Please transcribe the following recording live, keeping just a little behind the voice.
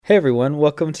Hey everyone,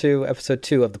 welcome to episode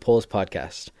 2 of the Polis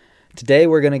podcast. Today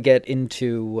we're going to get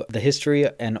into the history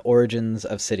and origins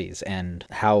of cities and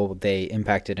how they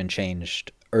impacted and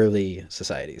changed early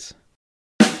societies.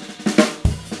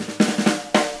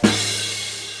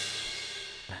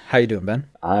 How you doing, Ben?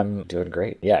 I'm doing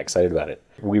great. Yeah, excited about it.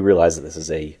 We realize that this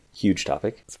is a huge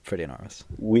topic. It's pretty enormous.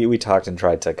 We talked and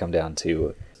tried to come down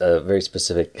to a very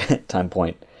specific time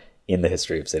point in the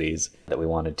history of cities that we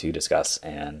wanted to discuss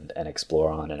and explore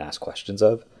on and ask questions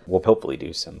of. We'll hopefully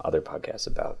do some other podcasts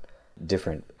about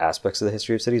different aspects of the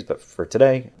history of cities, but for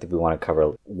today, I think we want to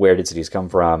cover where did cities come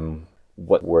from,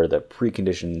 what were the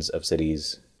preconditions of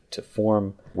cities to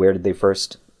form, where did they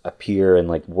first appear, and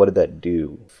what did that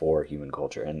do for human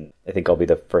culture. And I think I'll be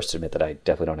the first to admit that I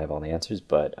definitely don't have all the answers,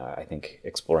 but I think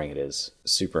exploring it is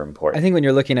super important. I think when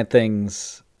you're looking at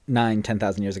things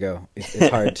 10,000 years ago, it's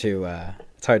hard to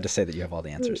it's hard to say that you have all the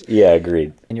answers. Yeah,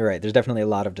 agreed. And you're right. There's definitely a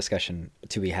lot of discussion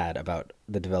to be had about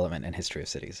the development and history of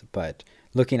cities. But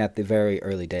looking at the very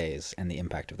early days and the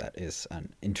impact of that is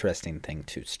an interesting thing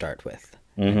to start with,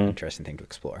 an interesting thing to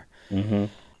explore. Mm-hmm.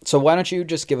 So why don't you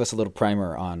just give us a little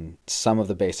primer on some of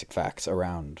the basic facts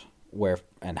around where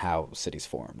and how cities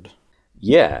formed?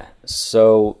 Yeah.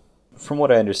 So from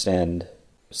what I understand,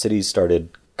 cities started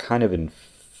kind of in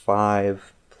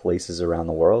 5 places around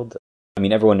the world. I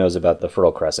mean, everyone knows about the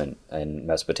Fertile Crescent in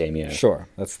Mesopotamia. Sure,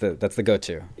 that's the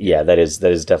go-to. Yeah, that is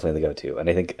definitely the go-to, and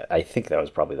I think that was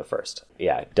probably the first.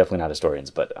 Yeah, definitely not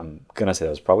historians, but I'm gonna say that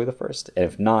was probably the first. And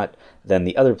if not, then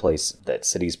the other place that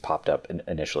cities popped up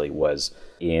initially was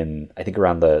in, I think,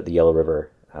 around the Yellow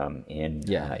River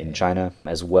in China,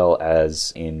 as well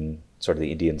as in sort of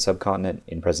the Indian subcontinent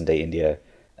in present-day India,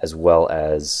 as well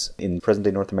as in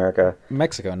present-day North America.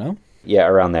 Mexico, no? Yeah,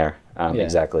 around there.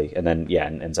 Exactly. And then,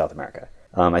 in South America.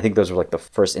 I think those were the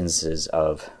first instances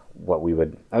of what we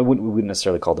wouldn't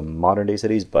necessarily call them modern day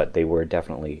cities, but they were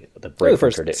definitely the break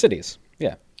from tradition. Cities.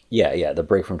 Yeah. Yeah, the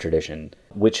break from tradition,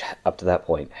 which up to that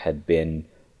point had been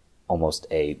almost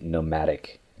a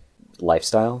nomadic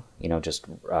lifestyle, just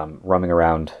roaming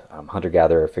around,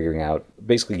 hunter-gatherer, figuring out,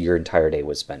 basically your entire day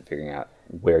was spent figuring out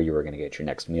where you were going to get your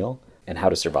next meal and how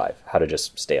to survive, how to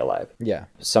just stay alive. Yeah.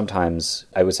 Sometimes,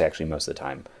 I would say actually most of the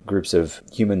time, groups of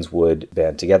humans would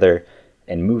band together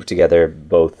and move together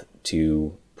both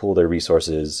to pool their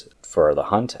resources for the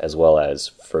hunt as well as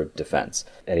for defense.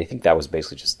 And I think that was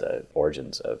basically just the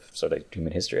origins of sort of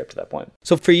human history up to that point.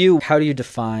 So for you, how do you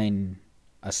define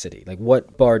a city?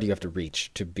 What bar do you have to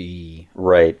reach to be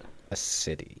a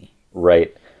city?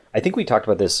 Right. I think we talked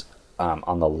about this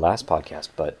on the last podcast,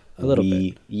 but a little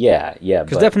bit. Yeah.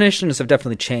 Because definitions have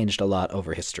definitely changed a lot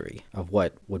over history of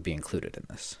what would be included in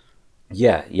this.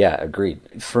 Yeah,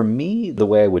 agreed. For me, the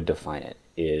way I would define it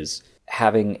is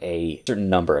having a certain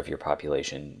number of your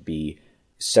population be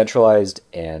centralized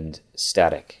and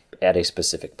static at a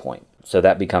specific point. So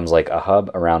that becomes like a hub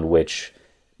around which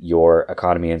your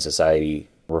economy and society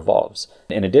revolves.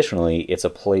 And additionally, it's a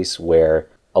place where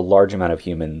a large amount of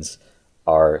humans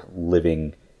are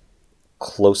living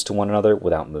close to one another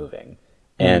without moving.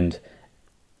 And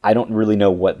I don't really know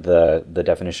what the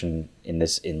definition in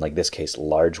this case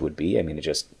large would be. I mean, it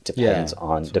just depends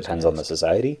on the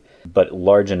society, but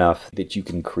large enough that you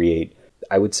can create,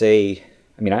 I would say,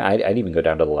 I'd even go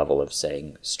down to the level of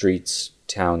saying streets,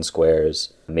 town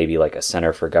squares, maybe a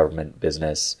center for government,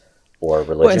 business, or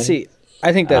religion. Well, and see,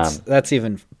 I think that's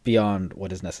even beyond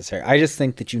what is necessary. I just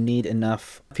think that you need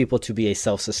enough people to be a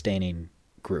self-sustaining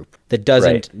group that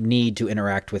doesn't need to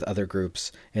interact with other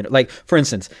groups. And for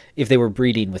instance, if they were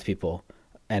breeding with people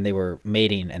and they were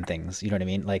mating and things, you know what I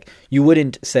mean? You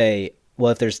wouldn't say,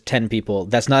 well, if there's 10 people,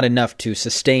 that's not enough to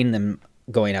sustain them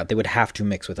going out. They would have to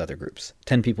mix with other groups.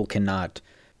 10 people cannot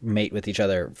mate with each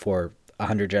other for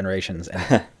 100 generations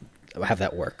and have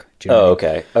that work. Do you know what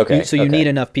I mean? Okay. So you need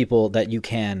enough people that you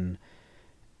can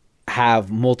have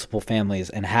multiple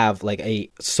families and have a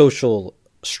social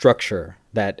structure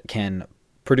that can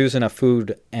produce enough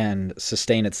food and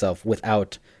sustain itself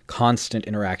without constant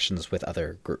interactions with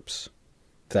other groups.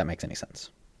 If that makes any sense.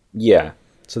 Yeah.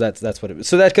 So that's what it is.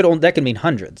 So that could mean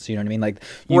hundreds. You know what I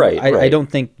mean? I don't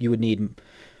think you would need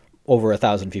over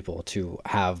 1,000 people to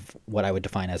have what I would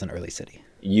define as an early city.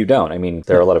 You don't. I mean,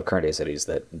 there are a lot of current day cities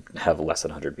that have less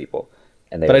than 100 people,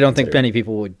 but I don't think many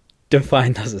people would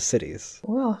define those as cities.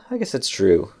 Well, I guess it's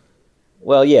true.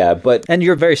 Well, yeah, but... And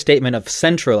your very statement of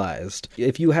centralized,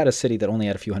 if you had a city that only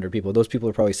had a few hundred people, those people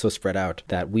are probably so spread out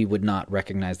that we would not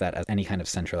recognize that as any kind of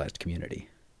centralized community.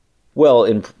 Well,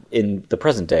 in the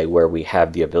present day, where we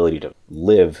have the ability to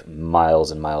live miles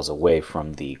and miles away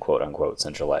from the quote-unquote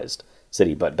centralized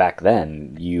city. But back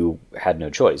then, you had no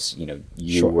choice. You know,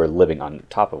 you were living on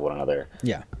top of one another.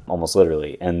 Yeah. Almost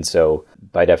literally. And so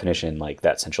by definition, like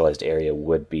that centralized area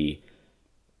would be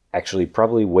actually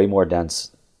probably way more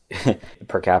dense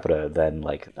per capita than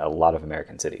like a lot of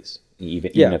American cities,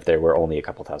 even if there were only a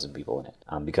couple thousand people in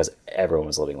it, because everyone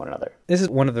was living one another. This is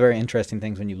one of the very interesting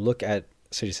things when you look at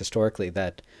cities historically,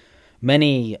 that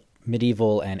many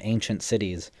medieval and ancient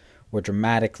cities were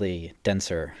dramatically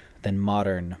denser than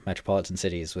modern metropolitan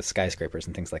cities with skyscrapers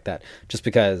and things like that, just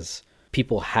because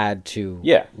people had to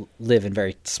live in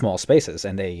very small spaces,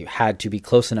 and they had to be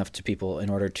close enough to people in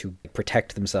order to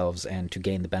protect themselves and to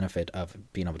gain the benefit of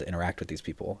being able to interact with these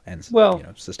people and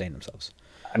sustain themselves.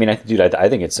 I mean, I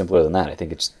think it's simpler than that. I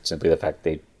think it's simply the fact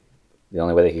the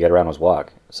only way they could get around was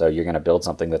walk. So you're going to build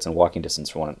something that's in walking distance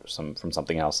from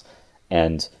something else,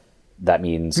 and that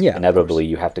means inevitably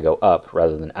you have to go up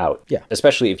rather than out. Yeah.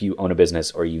 Especially if you own a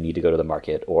business or you need to go to the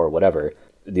market or whatever.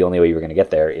 The only way you were going to get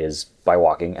there is by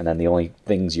walking, and then the only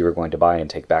things you were going to buy and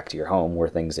take back to your home were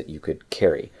things that you could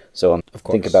carry. So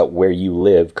think about where you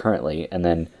live currently, and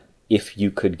then if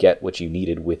you could get what you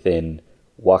needed within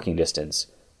walking distance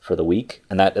for the week,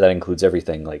 and that includes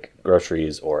everything like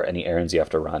groceries or any errands you have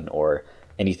to run or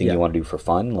anything you want to do for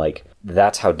fun, like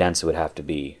that's how dense it would have to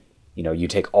be. You know, you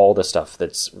take all the stuff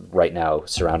that's right now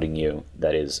surrounding you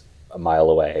that is a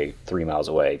mile away, 3 miles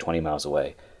away, 20 miles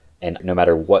away, and no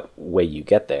matter what way you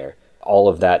get there, all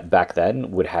of that back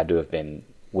then would had to have been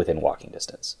within walking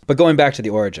distance. But going back to the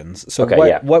origins, so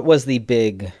what was the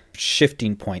big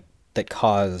shifting point that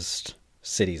caused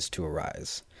cities to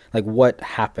arise? Like, what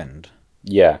happened?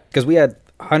 Yeah. Because we had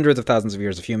hundreds of thousands of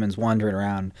years of humans wandering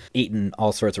around, eating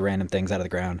all sorts of random things out of the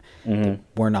ground. Mm-hmm.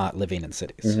 We're not living in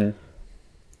cities. Mm-hmm.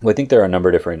 Well, I think there are a number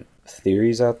of different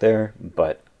theories out there,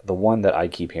 but the one that I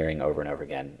keep hearing over and over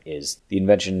again is the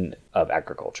invention of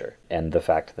agriculture and the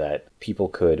fact that people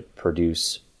could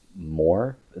produce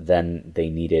more than they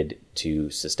needed to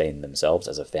sustain themselves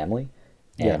as a family.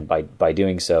 And by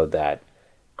doing so, that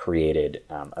created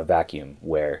a vacuum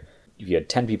where if you had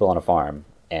 10 people on a farm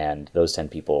and those 10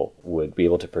 people would be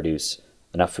able to produce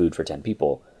enough food for 10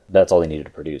 people, that's all they needed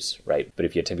to produce, right? But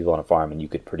if you had 10 people on a farm and you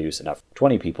could produce enough for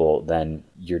 20 people, then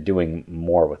you're doing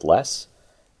more with less.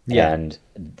 Yeah. And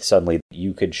suddenly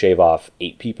you could shave off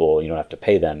 8 people. You don't have to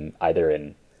pay them either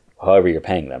in however you're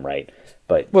paying them, right?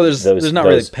 But there's not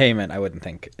really payment, I wouldn't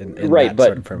think, in that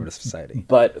sort of primitive society.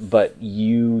 But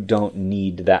you don't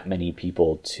need that many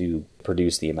people to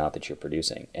produce the amount that you're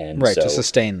producing. And to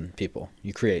sustain people.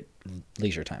 You create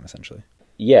leisure time, essentially.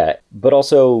 Yeah, but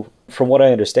also, from what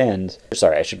I understand...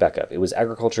 Sorry, I should back up. It was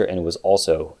agriculture, and it was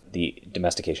also the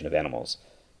domestication of animals.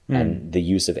 And the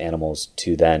use of animals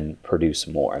to then produce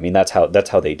more. I mean, that's how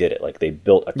they did it. Like, they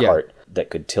built a cart that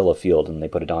could till a field, and they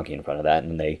put a donkey in front of that,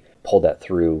 and they pulled that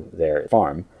through their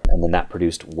farm, and then that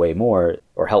produced way more,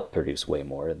 or helped produce way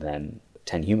more than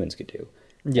 10 humans could do.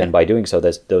 Yeah. And by doing so,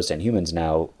 those 10 humans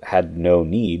now had no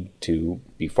need to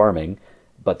be farming,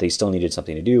 but they still needed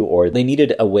something to do, or they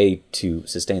needed a way to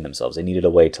sustain themselves. They needed a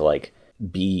way to, like,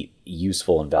 be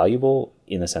useful and valuable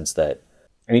in the sense that,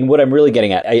 I mean, what I'm really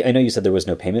getting at, I know you said there was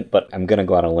no payment, but I'm going to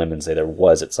go out on a limb and say there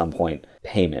was at some point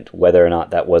payment, whether or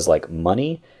not that was like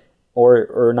money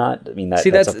or not. I mean,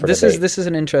 this is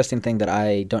an interesting thing that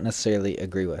I don't necessarily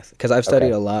agree with, because I've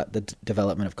studied a lot the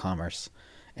development of commerce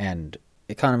and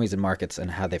economies and markets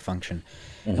and how they function.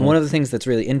 Mm-hmm. And one of the things that's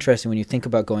really interesting when you think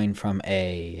about going from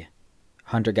a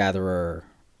hunter-gatherer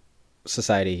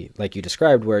society like you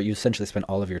described, where you essentially spend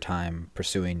all of your time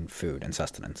pursuing food and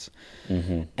sustenance,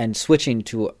 and switching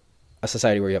to a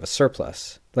society where you have a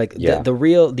surplus. Like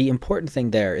the important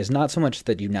thing there is not so much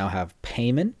that you now have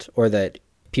payment or that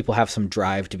people have some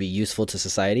drive to be useful to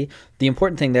society. The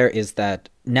important thing there is that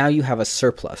now you have a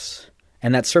surplus,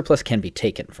 and that surplus can be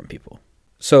taken from people.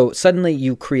 So suddenly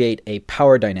you create a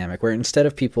power dynamic where instead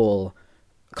of people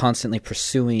constantly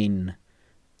pursuing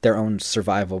their own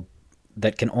survival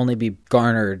that can only be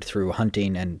garnered through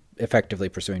hunting and effectively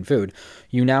pursuing food,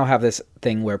 you now have this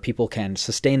thing where people can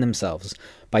sustain themselves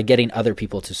by getting other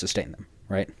people to sustain them,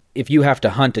 right? If you have to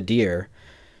hunt a deer,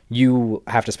 you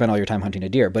have to spend all your time hunting a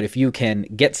deer. But if you can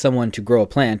get someone to grow a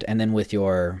plant and then with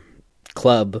your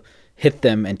club hit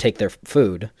them and take their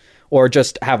food, or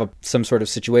just have some sort of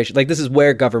situation, like this is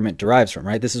where government derives from,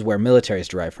 right? This is where militaries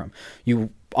derive from. You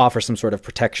offer some sort of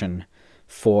protection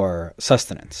for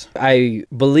sustenance. I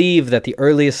believe that the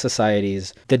earliest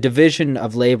societies, the division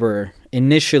of labor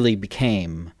initially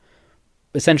became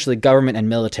essentially government and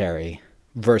military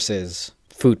versus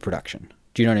food production.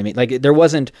 Do you know what I mean? Like, there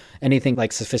wasn't anything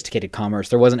like sophisticated commerce.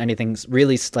 There wasn't anything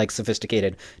really like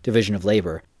sophisticated division of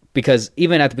labor. Because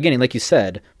even at the beginning, like you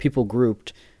said, people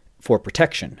grouped for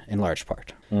protection in large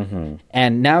part. Mm-hmm.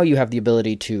 And now you have the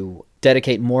ability to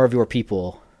dedicate more of your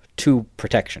people to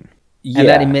protection. Yeah.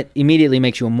 And that immediately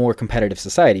makes you a more competitive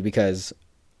society, because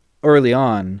early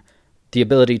on, the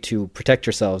ability to protect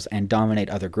yourselves and dominate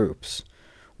other groups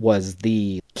was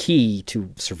the key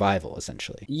to survival,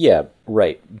 essentially. Yeah,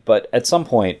 right. But at some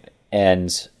point,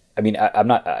 and I mean,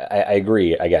 I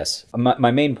agree, I guess.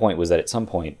 My main point was that at some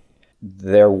point,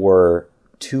 there were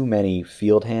too many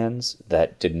field hands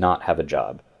that did not have a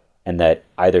job, and that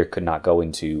either could not go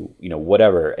into,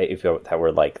 whatever, if that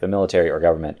were like the military or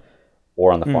government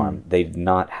or on the farm, they did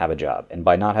not have a job. And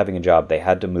by not having a job, they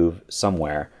had to move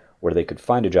somewhere where they could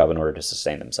find a job in order to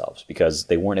sustain themselves, because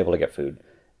they weren't able to get food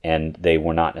and they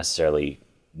were not necessarily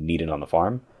needed on the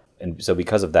farm. And so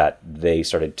because of that, they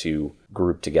started to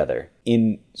group together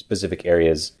in specific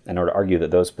areas, and I would argue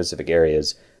that those specific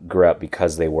areas grew out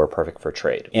because they were perfect for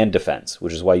trade and defense,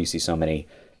 which is why you see so many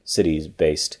cities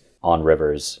based on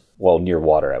rivers, well, near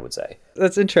water, I would say.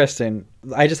 That's interesting.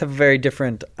 I just have a very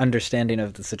different understanding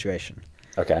of the situation.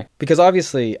 Okay. Because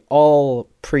obviously all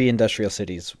pre-industrial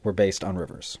cities were based on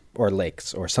rivers or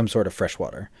lakes or some sort of fresh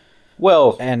water.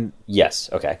 Well, and yes,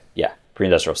 okay, yeah.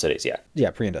 Pre-industrial cities, yeah. Yeah,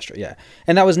 pre-industrial, yeah.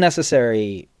 And that was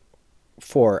necessary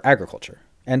for agriculture.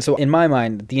 And so in my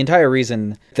mind, the entire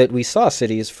reason that we saw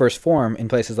cities first form in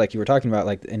places like you were talking about,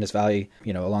 like the Indus Valley,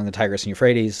 along the Tigris and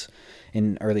Euphrates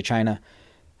in early China,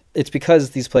 it's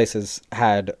because these places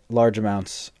had large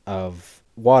amounts of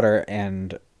water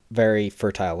and very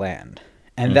fertile land.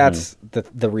 And that's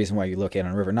the reason why you look at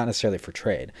a river, not necessarily for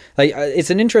trade. Like,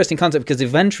 it's an interesting concept because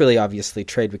eventually, obviously,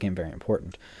 trade became very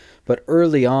important. But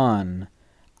early on,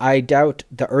 I doubt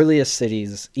the earliest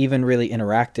cities even really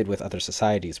interacted with other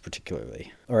societies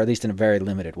particularly, or at least in a very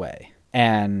limited way.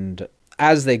 And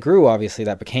as they grew, obviously,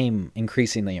 that became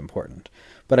increasingly important.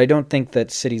 But I don't think that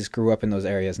cities grew up in those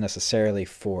areas necessarily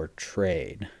for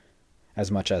trade, as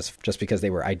much as just because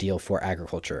they were ideal for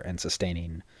agriculture and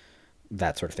sustaining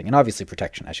that sort of thing. And obviously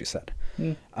protection, as you said.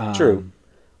 True.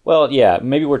 Well, yeah,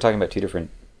 maybe we're talking about two different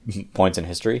points in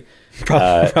history.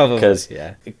 Probably,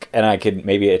 yeah. And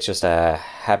maybe it's just a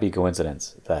happy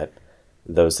coincidence that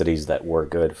those cities that were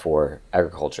good for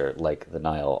agriculture, like the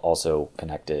Nile, also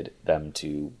connected them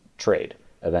to trade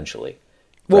eventually.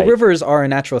 Well, right? Rivers are a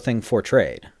natural thing for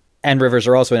trade. And rivers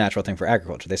are also a natural thing for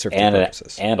agriculture. They serve two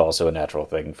purposes. And also a natural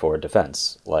thing for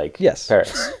defense, like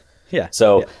Paris. Yeah.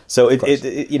 So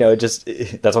it just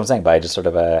that's what I'm saying. By just sort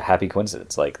of a happy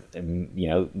coincidence, like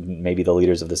maybe the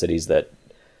leaders of the cities that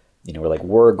were like,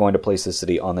 we're going to place this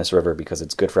city on this river because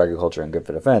it's good for agriculture and good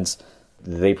for defense.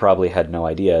 They probably had no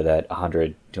idea that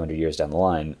 100, 200 years down the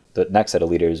line, the next set of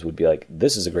leaders would be like,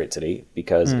 this is a great city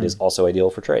because it is also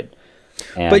ideal for trade.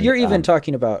 And, but you're even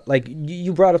talking about, like,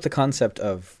 you brought up the concept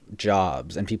of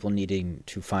jobs and people needing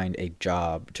to find a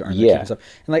job to earn their keep and stuff.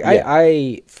 And like,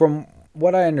 I from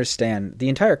what I understand, the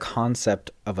entire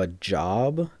concept of a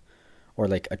job or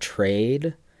like a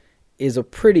trade is a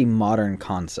pretty modern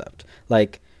concept.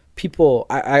 Like, people,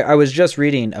 I was just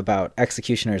reading about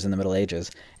executioners in the Middle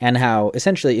Ages and how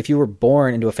essentially if you were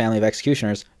born into a family of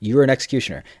executioners, you were an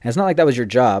executioner. And it's not like that was your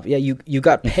job. Yeah, you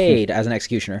got paid as an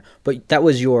executioner, but that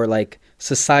was your like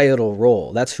societal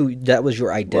role. That was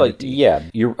your identity. Well, yeah,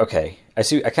 you're okay. I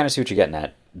kind of see what you're getting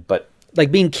at, but like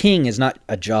being king is not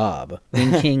a job.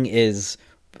 Being king is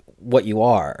what you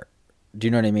are. Do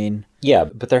you know what I mean? Yeah,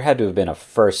 but there had to have been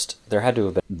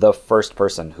the first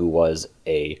person who was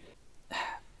a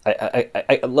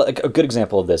good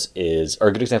example of this is, or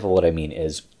a good example of what I mean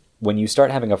is, when you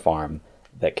start having a farm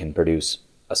that can produce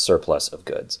a surplus of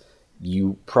goods,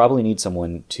 you probably need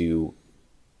someone to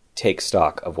take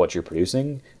stock of what you're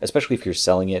producing, especially if you're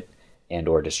selling it and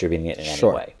or distributing it in any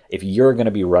way. If you're going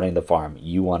to be running the farm,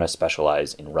 you want to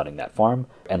specialize in running that farm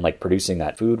and like producing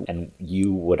that food, and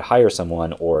you would hire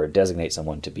someone or designate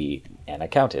someone to be an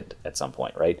accountant at some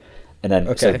point, right? And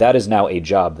then so that is now a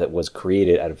job that was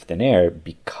created out of thin air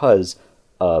because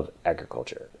of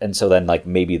agriculture. And so then like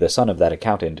maybe the son of that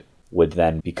accountant would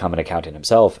then become an accountant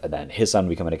himself, and then his son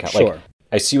would become an accountant. Sure. Like,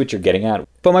 I see what you're getting at.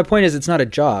 But my point is, it's not a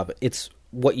job. It's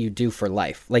what you do for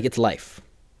life. Like, it's life.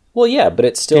 Well, yeah, but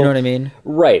it's still... Do you know what I mean?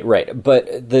 Right. But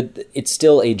it's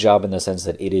still a job in the sense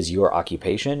that it is your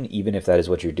occupation, even if that is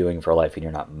what you're doing for life and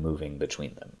you're not moving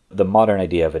between them. The modern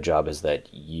idea of a job is that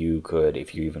you could,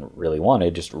 if you even really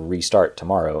wanted, just restart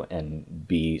tomorrow and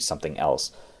be something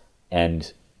else.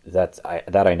 And that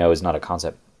I know is not a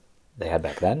concept they had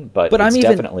back then, but it's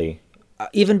definitely...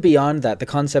 Even beyond that, the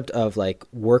concept of like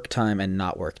work time and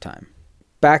not work time.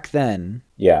 Back then,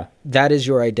 that is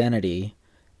your identity,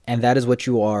 and that is what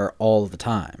you are all the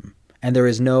time. And there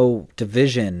is no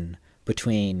division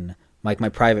between like my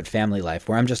private family life,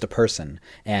 where I'm just a person,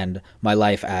 and my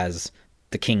life as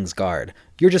the king's guard.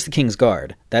 You're just the king's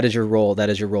guard. That is your role. That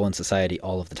is your role in society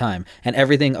all of the time. And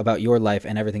everything about your life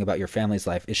and everything about your family's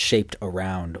life is shaped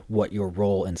around what your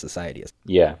role in society is.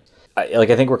 Yeah. I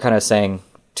think we're kind of saying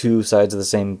two sides of the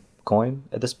same coin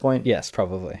at this point. Yes,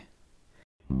 probably.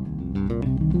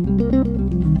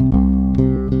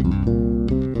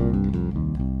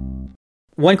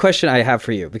 One question I have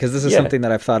for you, because this is something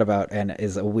that I've thought about and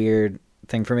is a weird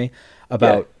thing for me,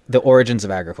 about the origins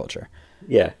of agriculture.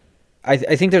 Yeah. I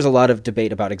think there's a lot of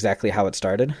debate about exactly how it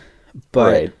started,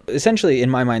 but essentially,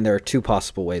 in my mind, there are two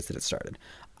possible ways that it started.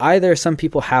 Either some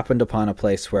people happened upon a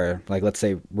place where, like, let's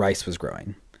say rice was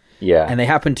growing. Yeah. And they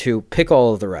happened to pick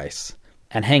all of the rice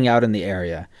and hang out in the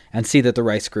area and see that the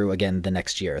rice grew again the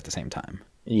next year at the same time.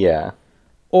 Yeah.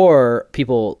 Or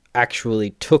people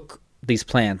actually took these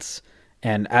plants,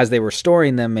 and as they were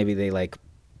storing them, maybe they, like,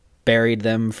 buried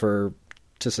them to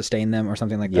sustain them or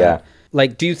something like that. Yeah.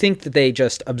 Like, do you think that they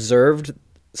just observed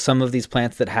some of these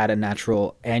plants that had a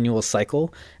natural annual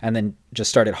cycle and then just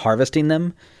started harvesting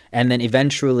them, and then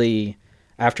eventually,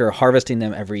 after harvesting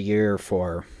them every year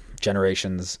for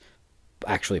generations,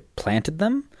 actually planted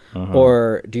them? Mm-hmm.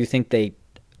 Or do you think they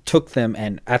took them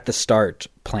and at the start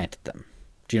planted them?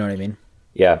 Do you know what I mean?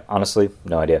 Yeah, honestly,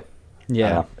 no idea.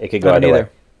 Yeah. It could go either way.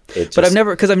 But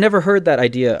I've never heard that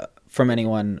idea from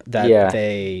anyone that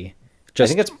they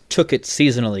just took it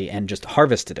seasonally and just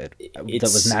harvested it that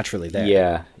was naturally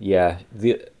there. Yeah.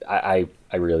 I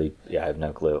really I have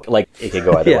no clue. Like, it could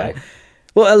go either way.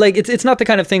 Well, like, it's not the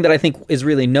kind of thing that I think is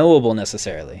really knowable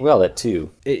necessarily. Well, that too.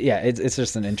 It's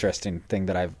just an interesting thing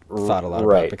that I've thought a lot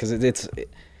about, because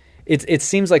it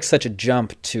seems like such a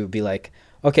jump to be like,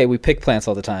 okay, we pick plants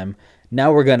all the time.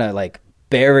 Now we're gonna, like,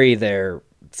 bury their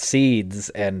seeds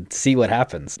and see what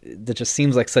happens. It just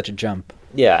seems like such a jump.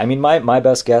 Yeah, I mean, my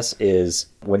best guess is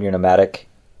when you're nomadic,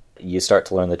 you start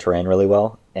to learn the terrain really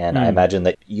well. And I imagine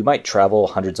that you might travel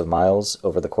hundreds of miles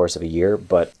over the course of a year,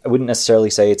 but I wouldn't necessarily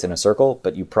say it's in a circle,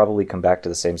 but you probably come back to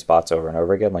the same spots over and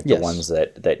over again, like the ones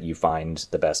that you find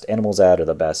the best animals at or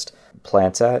the best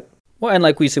plants at. Well, and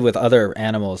like we see with other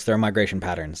animals, there are migration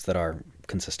patterns that are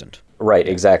consistent. Right,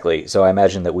 exactly. So I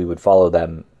imagine that we would follow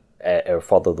them or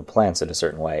follow the plants in a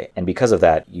certain way. And because of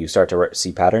that, you start to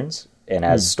see patterns. And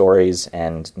as stories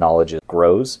and knowledge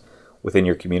grows within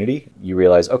your community, you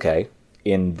realize, okay,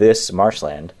 in this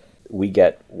marshland, we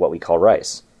get what we call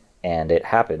rice, and it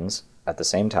happens at the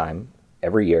same time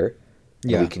every year.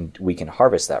 Yeah. We can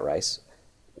harvest that rice.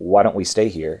 Why don't we stay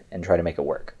here and try to make it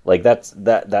work? Like, that's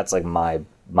like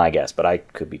my guess, but I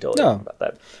could be totally wrong about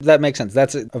that. That makes sense.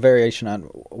 That's a variation on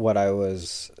what I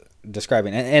was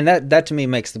describing, and that to me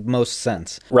makes the most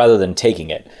sense. Rather than taking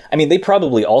it, I mean, they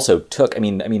probably also took. I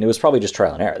mean, it was probably just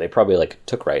trial and error. They probably, like,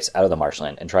 took rice out of the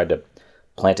marshland and tried to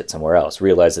plant it somewhere else,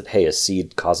 realize that, hey, a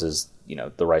seed causes,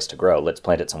 the rice to grow. Let's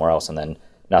plant it somewhere else, and then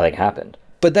nothing happened.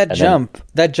 But that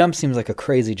jump seems like a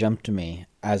crazy jump to me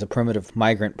as a primitive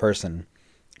migrant person,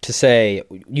 to say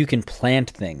you can plant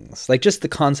things. Like, just the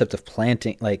concept of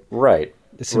planting, like, right.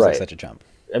 It seems like such a jump.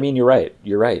 I mean, you're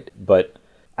right. But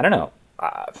I don't know.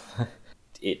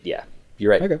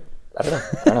 You're right. Okay. I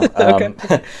don't know.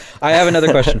 Okay. I have another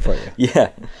question for you.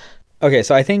 Yeah. Okay,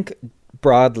 so I think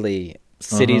broadly,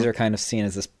 cities are kind of seen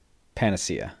as this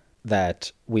panacea,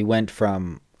 that we went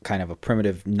from kind of a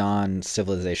primitive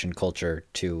non-civilization culture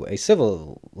to a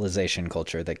civilization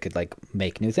culture that could, like,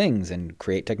 make new things and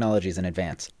create technologies and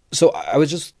advance. So I was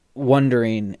just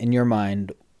wondering, in your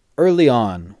mind, early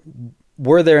on,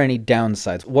 were there any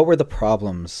downsides? What were the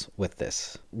problems with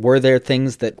this? Were there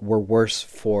things that were worse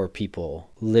for people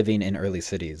living in early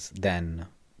cities than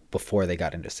before they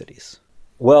got into cities?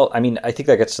 Well, I mean, I think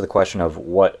that gets to the question of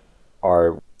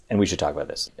and we should talk about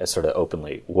this as sort of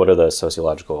openly, what are the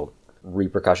sociological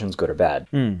repercussions, good or bad,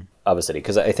 of a city?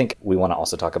 Because I think we want to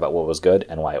also talk about what was good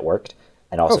and why it worked,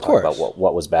 and also talk about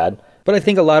what was bad. But I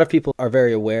think a lot of people are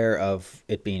very aware of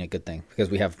it being a good thing because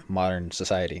we have modern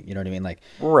society. You know what I mean? Like,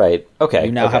 right. Okay.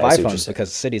 You now have iPhones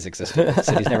because cities existed. If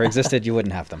cities never existed, you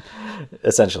wouldn't have them.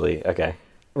 Essentially. Okay.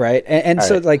 Right. And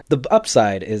so, like, the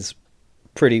upside is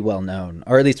pretty well known,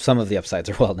 or at least some of the upsides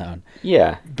are well known.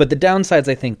 Yeah. But the downsides,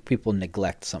 I think people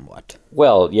neglect somewhat.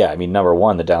 Well, yeah. I mean, number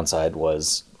one, the downside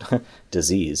was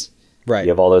disease. Right. You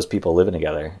have all those people living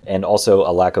together, and also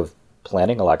a lack of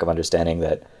planning, a lack of understanding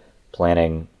that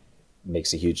planning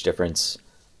makes a huge difference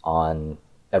on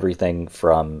everything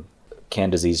from can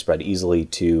disease spread easily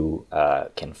to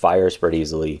can fire spread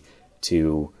easily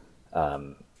to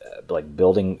like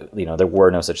building, there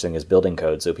were no such thing as building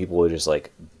codes. So people would just,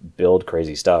 like, build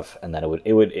crazy stuff, and then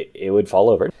it would fall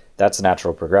over. That's a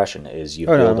natural progression. Is you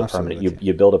build a permanent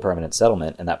you build a permanent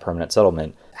settlement, and that permanent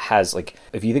settlement has, like,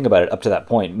 if you think about it, up to that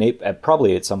point,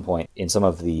 probably at some point in some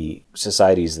of the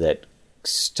societies that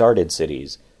started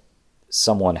cities,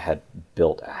 someone had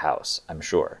built a house, I'm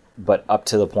sure. But up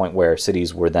to the point where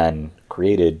cities were then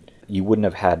created, you wouldn't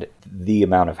have had the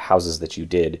amount of houses that you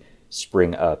did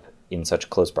spring up in such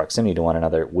close proximity to one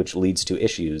another, which leads to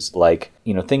issues like,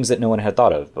 things that no one had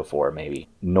thought of before, maybe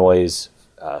noise,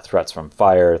 threats from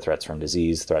fire, threats from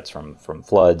disease, threats from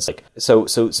floods. Like, so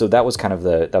that was kind of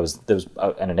there was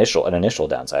an initial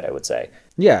downside, I would say.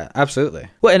 Yeah, absolutely.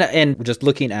 Well, and just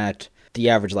looking at the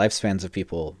average lifespans of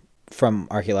people from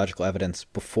archaeological evidence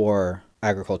before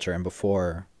agriculture and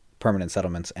before permanent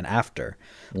settlements and after,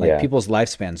 people's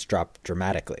lifespans dropped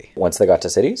dramatically. Once they got to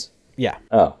cities? Yeah.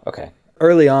 Oh, okay.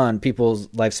 Early on, people's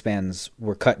lifespans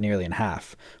were cut nearly in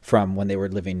half from when they were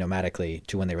living nomadically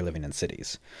to when they were living in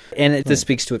cities. And this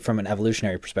speaks to it from an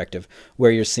evolutionary perspective,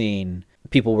 where you're seeing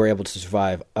people were able to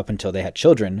survive up until they had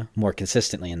children more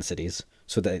consistently in cities,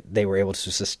 so that they were able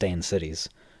to sustain cities,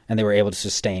 and they were able to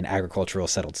sustain agricultural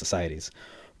settled societies.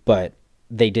 But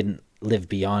they didn't live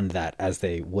beyond that as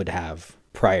they would have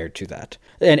prior to that.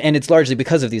 And it's largely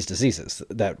because of these diseases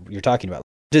that you're talking about.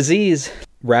 Disease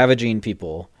ravaging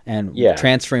people and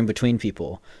transferring between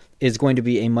people is going to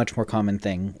be a much more common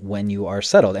thing when you are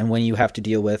settled and when you have to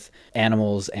deal with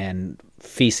animals and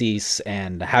feces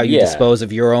and how you dispose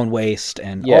of your own waste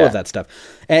and all of that stuff.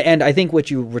 And I think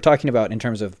what you were talking about in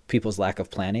terms of people's lack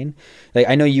of planning, like,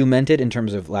 I know you meant it in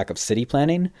terms of lack of city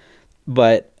planning,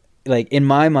 but like, in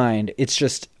my mind, it's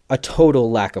just a total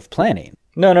lack of planning.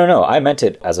 No. I meant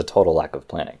it as a total lack of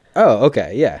planning. Oh,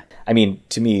 okay. Yeah. I mean,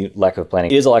 to me, lack of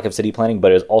planning is a lack of city planning,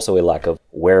 but it's also a lack of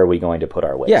where are we going to put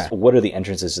our waste? Yeah. What are the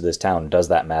entrances to this town? Does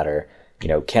that matter?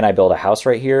 Can I build a house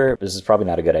right here? This is probably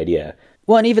not a good idea.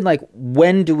 Well, and even like,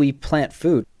 when do we plant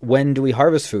food? When do we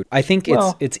harvest food? I think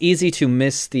it's easy to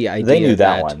miss the idea. They knew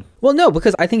that one. Well, no,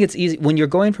 because I think it's easy when you're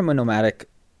going from a nomadic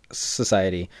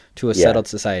society to a settled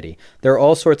society. There are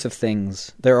all sorts of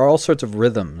things. There are all sorts of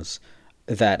rhythms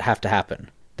that have to happen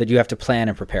that you have to plan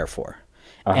and prepare for.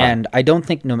 And I don't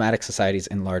think nomadic societies,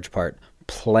 in large part,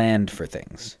 planned for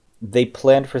things. They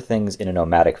planned for things in a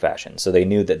nomadic fashion, so they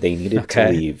knew that they needed to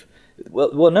leave.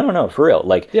 Well, no, for real.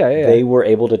 Like, they were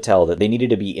able to tell that they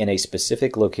needed to be in a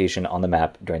specific location on the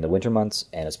map during the winter months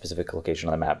and a specific location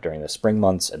on the map during the spring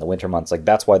months and the winter months. Like,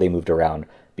 that's why they moved around,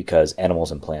 because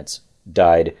animals and plants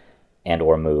died and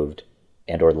or moved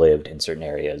and or lived in certain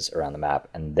areas around the map,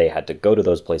 and they had to go to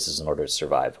those places in order to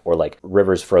survive. Or like,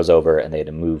 rivers froze over and they had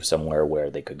to move somewhere where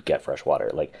they could get fresh water.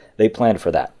 Like, they planned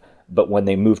for that. But when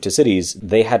they moved to cities,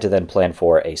 they had to then plan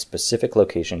for a specific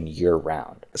location year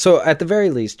round. So at the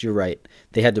very least, you're right.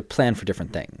 They had to plan for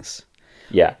different things.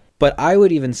 Yeah. But I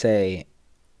would even say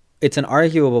it's an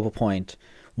arguable point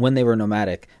when they were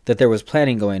nomadic that there was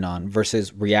planning going on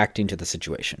versus reacting to the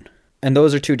situation. And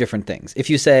those are two different things. If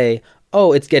you say,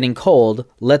 oh, it's getting cold,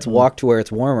 let's walk to where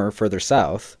it's warmer further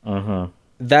south,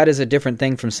 that is a different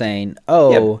thing from saying,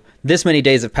 this many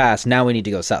days have passed, now we need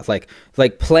to go south.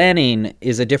 Like planning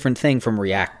is a different thing from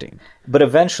reacting. But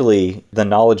eventually, the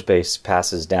knowledge base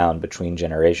passes down between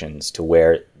generations to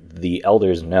where the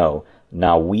elders know,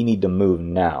 now we need to move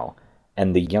now.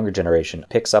 And the younger generation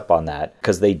picks up on that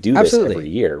because they do this every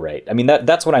year, right? I mean,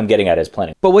 that's what I'm getting at is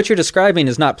planning. But what you're describing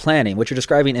is not planning. What you're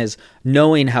describing is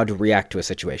knowing how to react to a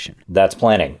situation. That's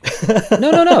planning.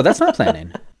 No, that's not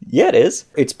planning. Yeah, it is.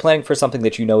 It's planning for something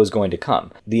that you know is going to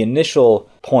come. The initial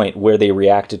point where they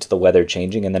reacted to the weather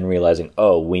changing and then realizing,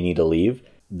 oh, we need to leave,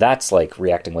 that's like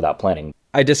reacting without planning.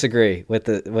 I disagree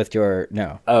with your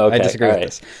no. Oh, okay. I disagree with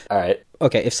this. All right.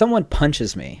 Okay, if someone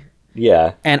punches me,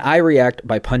 and I react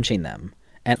by punching them,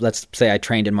 and let's say I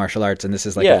trained in martial arts and this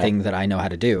is like a thing that I know how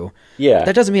to do,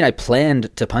 that doesn't mean I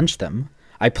planned to punch them.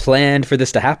 I planned for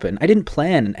this to happen. I didn't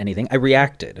plan anything. I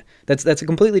reacted. That's a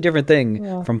completely different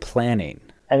thing from planning.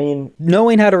 I mean,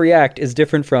 knowing how to react is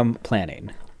different from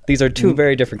planning. These are two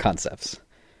very different concepts.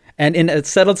 And in a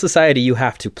settled society, you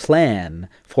have to plan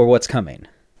for what's coming.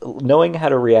 Knowing how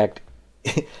to react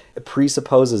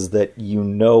presupposes that you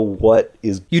know what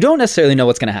is... You don't necessarily know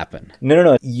what's going to happen.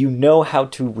 No. You know how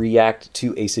to react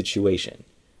to a situation,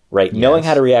 right? Yes. Knowing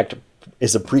how to react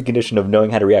is a precondition of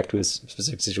knowing how to react to a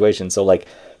specific situation. So, like,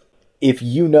 if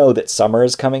you know that summer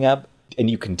is coming up, and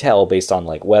you can tell based on,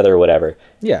 like, weather or whatever,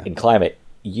 in climate,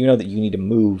 you know that you need to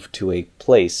move to a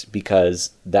place because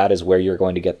that is where you're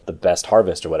going to get the best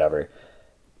harvest or whatever.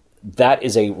 That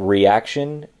is a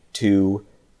reaction to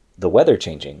the weather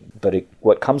changing, but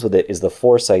what comes with it is the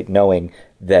foresight knowing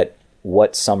that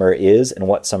what summer is and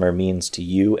what summer means to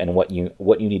you and what you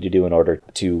need to do in order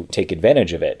to take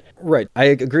advantage of it. Right. I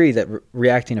agree that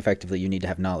reacting effectively, you need to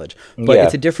have knowledge. But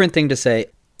it's a different thing to say,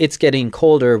 it's getting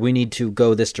colder, we need to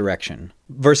go this direction,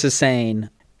 versus saying,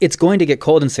 it's going to get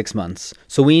cold in 6 months,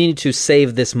 so we need to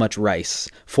save this much rice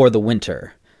for the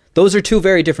winter. Those are two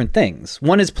very different things.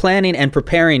 One is planning and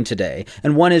preparing today,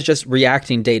 and one is just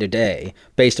reacting day to day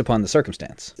based upon the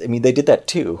circumstance. I mean, they did that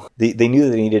too. They knew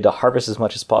they needed to harvest as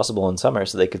much as possible in summer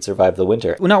so they could survive the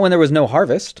winter. Well, not when there was no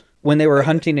harvest. When they were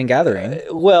hunting and gathering.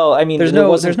 Well, I mean, there's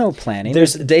no planning.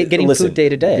 There's getting food day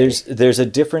to day. There's a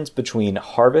difference between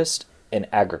harvest and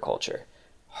agriculture.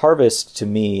 Harvest to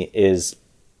me is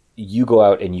you go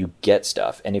out and you get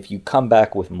stuff, and if you come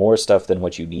back with more stuff than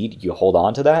what you need, you hold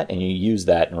on to that and you use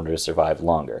that in order to survive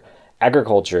longer.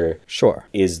 Agriculture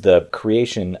is the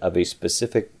creation of a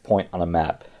specific point on a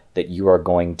map that you are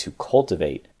going to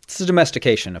cultivate. It's the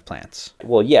domestication of plants.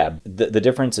 Well, yeah, the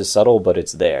difference is subtle, but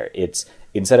it's there. It's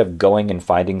instead of going and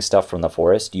finding stuff from the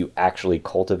forest, you actually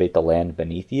cultivate the land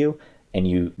beneath you, and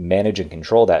you manage and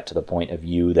control that to the point of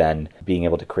you then being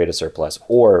able to create a surplus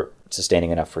or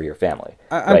sustaining enough for your family.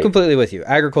 I'm completely with you.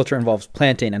 Agriculture involves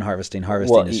planting and harvesting.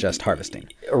 Harvesting is just harvesting.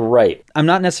 Right. I'm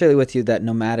not necessarily with you that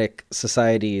nomadic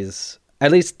societies,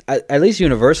 at least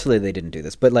universally they didn't do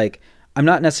this, but like I'm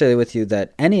not necessarily with you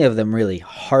that any of them really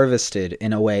harvested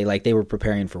in a way like they were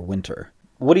preparing for winter.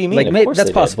 What do you mean? Like maybe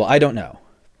that's possible. I don't know.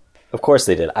 Of course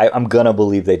they did. I'm going to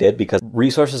believe they did because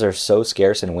resources are so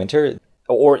scarce in winter,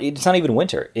 or it's not even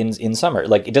winter, in summer.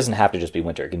 Like it doesn't have to just be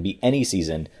winter. It can be any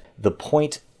season. The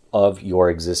point of your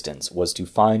existence was to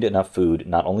find enough food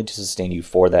not only to sustain you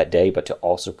for that day, but to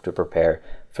also to prepare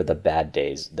for the bad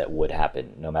days that would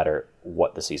happen no matter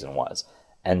what the season was.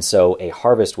 And so a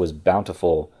harvest was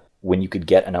bountiful when you could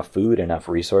get enough food, enough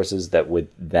resources that would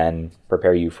then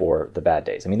prepare you for the bad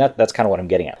days. I mean, that's kind of what I'm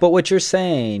getting at. But what you're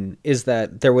saying is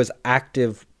that there was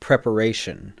active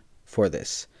preparation for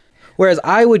this. Whereas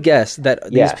I would guess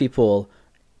that these people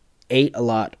ate a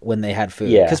lot when they had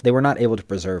food because they were not able to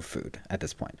preserve food at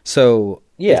this point. So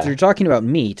if you're talking about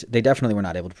meat, they definitely were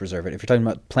not able to preserve it. If you're talking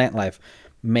about plant life,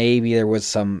 maybe there was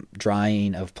some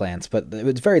drying of plants, but it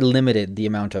was very limited the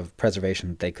amount of preservation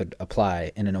that they could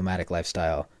apply in a nomadic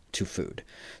lifestyle to food.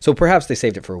 So perhaps they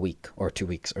saved it for a week or 2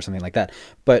 weeks or something like that.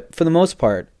 But for the most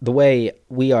part, the way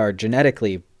we are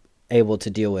genetically able to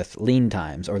deal with lean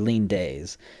times or lean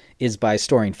days is by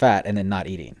storing fat and then not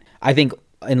eating. I think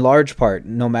in large part,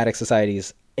 nomadic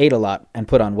societies ate a lot and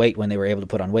put on weight when they were able to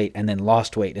put on weight and then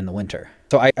lost weight in the winter.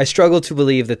 So I struggle to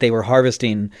believe that they were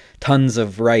harvesting tons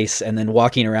of rice and then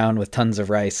walking around with tons of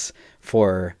rice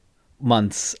for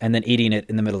months and then eating it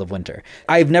in the middle of winter.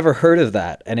 I've never heard of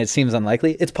that, and it seems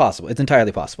unlikely. It's possible. It's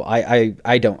entirely possible. I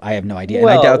have no idea. And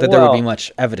I doubt that there would be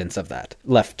much evidence of that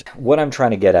left. What I'm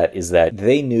trying to get at is that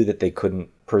they knew that they couldn't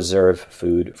preserve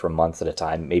food for months at a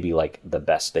time. Maybe like the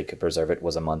best they could preserve it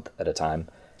was a month at a time.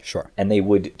 Sure. And they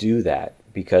would do that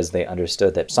because they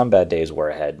understood that some bad days were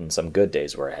ahead and some good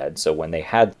days were ahead. So when they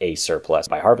had a surplus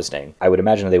by harvesting, I would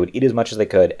imagine they would eat as much as they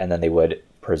could, and then they would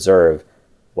preserve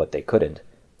what they couldn't.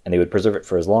 And they would preserve it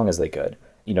for as long as they could.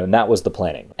 And that was the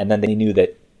planning. And then they knew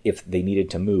that if they needed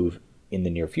to move in the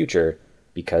near future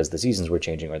because the seasons were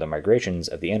changing or the migrations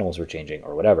of the animals were changing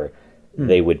or whatever,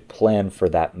 they would plan for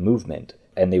that movement,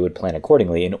 and they would plan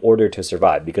accordingly in order to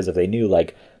survive. Because if they knew,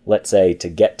 like, let's say to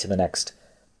get to the next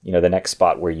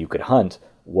spot where you could hunt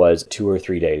was 2 or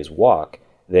 3 days walk,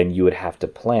 then you would have to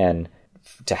plan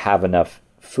to have enough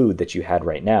food that you had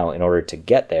right now in order to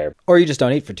get there. Or you just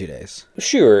don't eat for 2 days.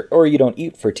 Sure, or you don't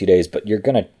eat for 2 days, but you're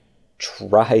going to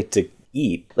try to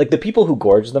eat. Like the people who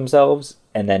gorged themselves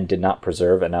and then did not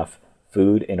preserve enough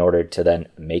food in order to then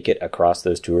make it across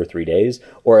those 2 or 3 days,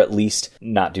 or at least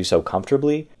not do so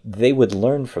comfortably, they would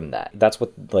learn from that. That's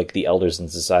what like the elders in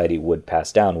society would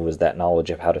pass down, was that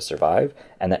knowledge of how to survive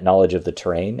and that knowledge of the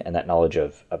terrain and that knowledge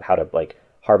of how to like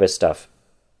harvest stuff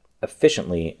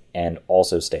efficiently and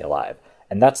also stay alive.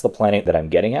 And that's the planning that I'm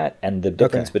getting at. And the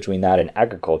difference between that and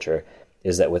agriculture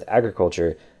is that with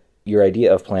agriculture, your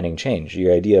idea of planning changed.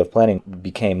 Your idea of planning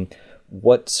became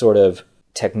what sort of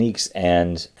techniques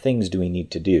and things do we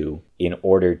need to do in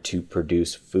order to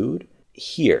produce food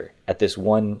here at this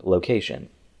one location.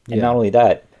 And not only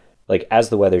that, like as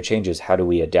the weather changes, how do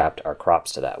we adapt our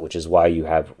crops to that? Which is why you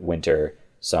have winter,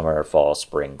 summer, fall,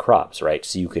 spring crops, right?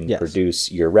 So you can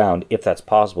produce year round if that's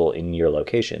possible in your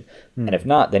location. And if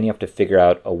not, then you have to figure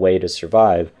out a way to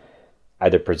survive,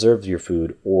 either preserve your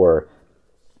food or,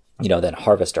 then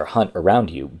harvest or hunt around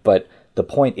you. But the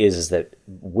point is that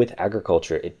with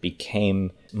agriculture, it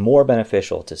became more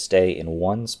beneficial to stay in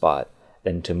one spot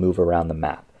than to move around the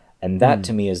map. And that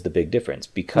to me is the big difference,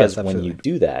 because Yes, when you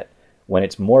do that, when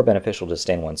it's more beneficial to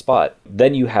stay in one spot,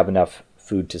 then you have enough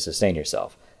food to sustain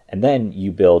yourself. And then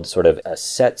you build sort of a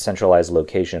set centralized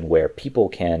location where people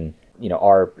can,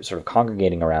 are sort of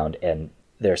congregating around and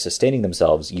they're sustaining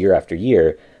themselves year after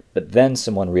year. But then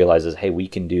someone realizes, hey, we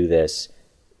can do this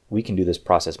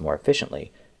process more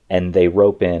efficiently. And they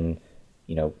rope in,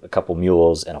 a couple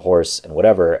mules and a horse and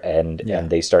whatever, and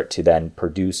they start to then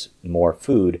produce more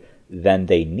food than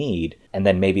they need. And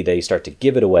then maybe they start to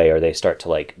give it away, or they start to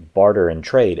like barter and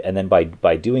trade. And then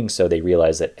by doing so, they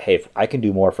realize that, hey, if I can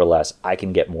do more for less, I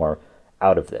can get more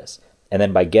out of this. And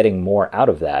then by getting more out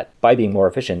of that, by being more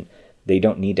efficient, they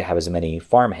don't need to have as many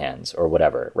farm hands or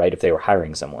whatever, right? If they were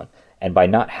hiring someone. And by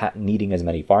not needing as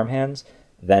many farm hands,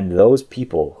 then those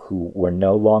people who were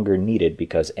no longer needed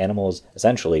because animals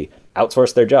essentially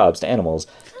outsourced their jobs to animals,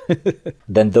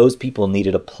 then those people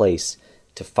needed a place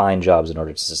to find jobs in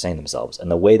order to sustain themselves. And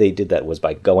the way they did that was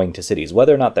by going to cities.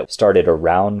 Whether or not that started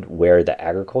around where the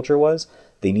agriculture was,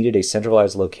 they needed a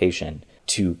centralized location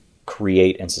to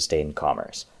create and sustain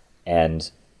commerce. And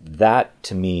that,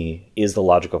 to me, is the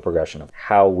logical progression of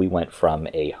how we went from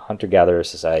a hunter-gatherer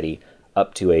society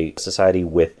up to a society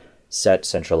with set,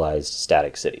 centralized,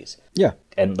 static cities. Yeah.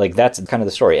 And like that's kind of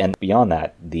the story. And beyond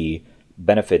that, the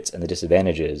benefits and the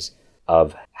disadvantages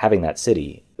of having that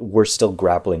city, we're still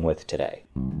grappling with today.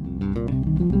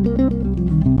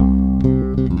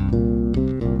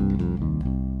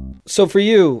 So for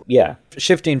you, Yeah.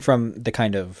 shifting from the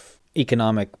kind of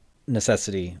economic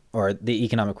necessity or the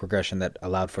economic progression that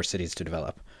allowed for cities to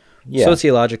develop,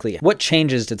 sociologically, what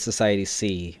changes did society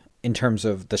see in terms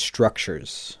of the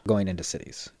structures going into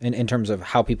cities, in terms of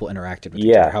how people interacted with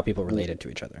each other, how people related to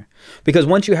each other? Because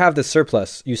once you have the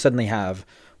surplus, you suddenly have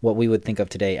what we would think of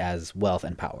today as wealth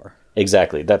and power.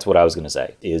 Exactly. That's what I was going to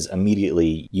say, is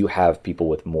immediately you have people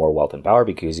with more wealth and power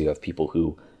because you have people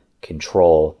who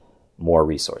control more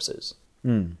resources.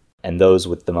 And those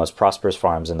with the most prosperous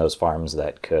farms and those farms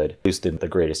that could produce the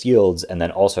greatest yields, and then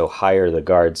also hire the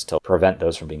guards to prevent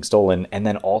those from being stolen, and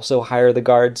then also hire the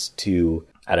guards to,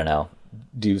 I don't know,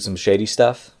 do some shady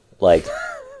stuff. Like,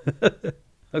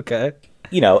 Okay.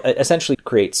 Essentially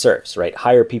create serfs, right?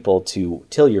 Hire people to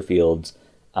till your fields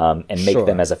and make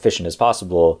them as efficient as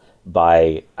possible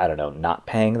by, I don't know, not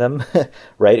paying them,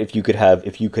 right? If you could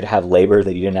have labor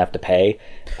that you didn't have to pay.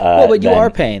 But you are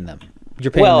paying them. You're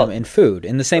paying them in food,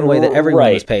 in the same way that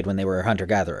everyone was paid when they were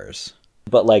hunter-gatherers.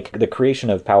 But like the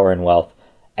creation of power and wealth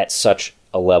at such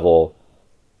a level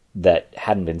that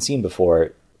hadn't been seen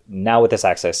before, now with this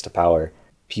access to power,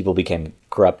 people became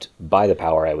corrupt by the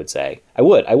power, I would say. I'm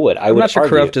not sure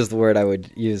corrupt is the word I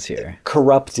would use here.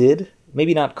 Corrupted,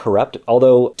 maybe not corrupt,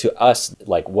 although to us,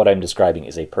 like what I'm describing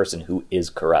is a person who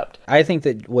is corrupt. I think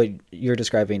that what you're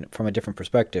describing from a different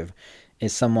perspective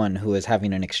is someone who is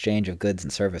having an exchange of goods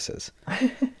and services.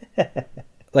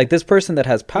 Like this person that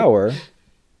has power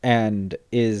and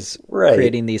is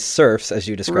creating these serfs, as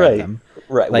you describe them.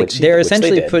 Right. Like they're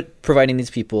essentially providing these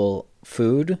people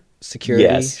food,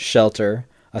 security, shelter,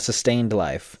 a sustained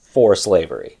life. For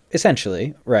slavery.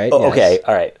 Essentially, right? Oh, yes. Okay,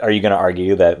 all right. Are you going to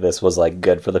argue that this was like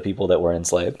good for the people that were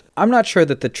enslaved? I'm not sure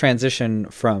that the transition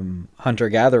from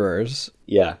hunter-gatherers,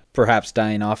 perhaps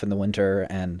dying off in the winter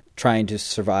and trying to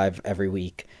survive every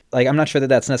week, like I'm not sure that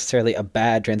that's necessarily a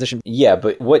bad transition. Yeah,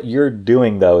 but what you're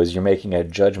doing though is you're making a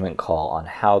judgment call on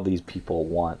how these people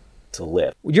want to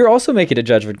live. You're also making a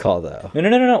judgment call though.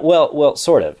 No. Well,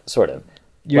 sort of.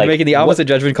 You're making the opposite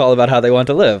judgment call about how they want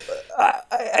to live.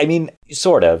 I mean,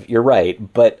 sort of. You're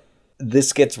right. But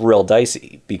this gets real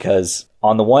dicey because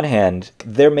on the one hand,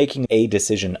 they're making a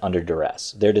decision under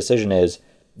duress. Their decision is,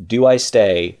 do I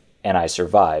stay and I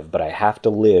survive, but I have to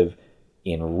live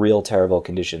in real terrible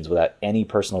conditions without any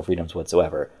personal freedoms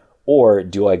whatsoever? Or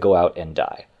do I go out and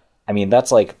die? I mean,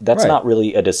 that's not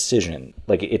really a decision.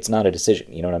 Like, it's not a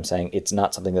decision. You know what I'm saying? It's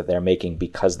not something that they're making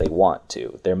because they want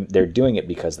to. They're doing it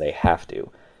because they have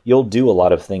to. You'll do a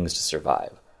lot of things to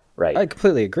survive, right? I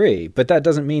completely agree, but that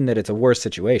doesn't mean that it's a worse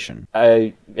situation.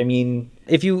 I mean,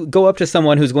 if you go up to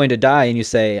someone who's going to die and you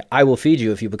say, "I will feed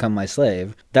you if you become my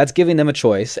slave," that's giving them a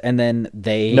choice, and then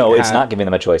it's not giving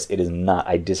them a choice. It is not.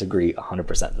 I disagree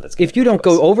 100% that it's giving If you don't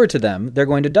go over to them, they're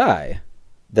going to die.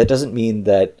 That doesn't mean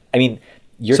that. I mean.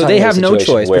 So they have no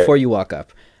choice before you walk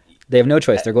up. They have no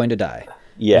choice. They're going to die.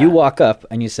 Yeah. You walk up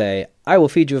and you say, "I will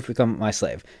feed you if you become my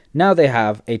slave." Now they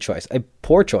have a choice, a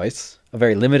poor choice, a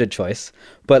very limited choice,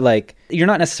 but like you're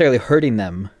not necessarily hurting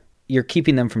them. You're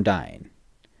keeping them from dying.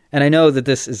 And I know that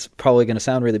this is probably going to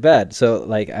sound really bad. So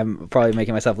like I'm probably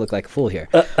making myself look like a fool here.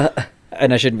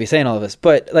 And I shouldn't be saying all of this.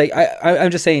 But like I'm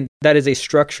just saying that is a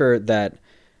structure that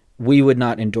we would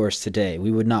not endorse today.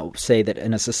 We would not say that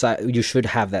in a society you should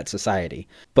have that society.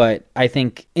 But I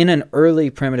think in an early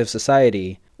primitive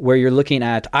society where you're looking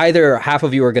at either half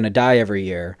of you are going to die every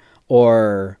year,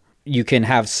 or you can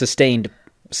have sustained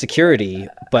security,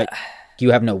 but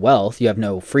you have no wealth, you have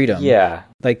no freedom. Yeah.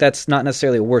 Like, that's not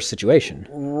necessarily a worse situation.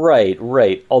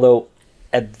 Right. Although,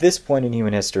 at this point in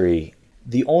human history,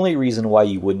 the only reason why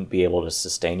you wouldn't be able to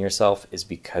sustain yourself is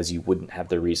because you wouldn't have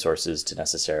the resources to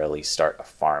necessarily start a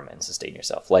farm and sustain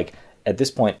yourself. Like, at this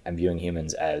point, I'm viewing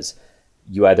humans as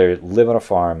you either live on a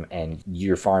farm and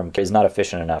your farm is not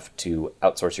efficient enough to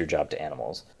outsource your job to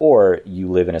animals, or you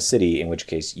live in a city, in which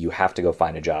case you have to go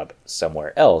find a job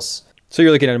somewhere else. So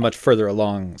you're looking at a much further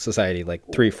along society, like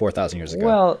 3,000-4,000 years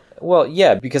ago. Well,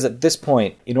 yeah, because at this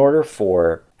point, in order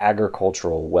for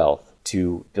agricultural wealth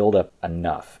to build up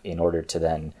enough in order to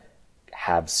then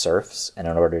have serfs, and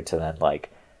in order to then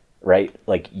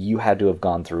you had to have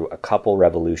gone through a couple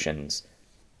revolutions,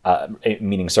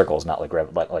 meaning circles, not like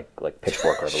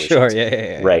pitchfork revolutions. Sure,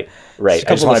 yeah. Right. A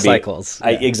couple of cycles.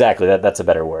 Exactly, that's a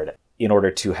better word. In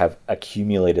order to have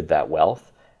accumulated that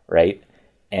wealth, right?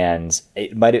 And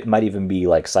it might even be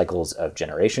like cycles of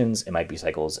generations. It might be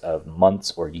cycles of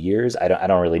months or years. I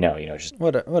don't really know. Just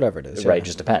whatever it is. Right, yeah. It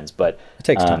just depends. But it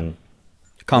takes time.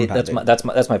 Compounding. That's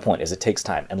my point. Is it takes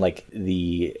time, and like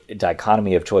the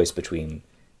dichotomy of choice between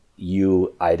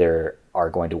you either are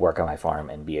going to work on my farm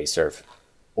and be a serf,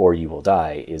 or you will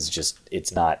die is just,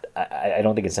 it's not. I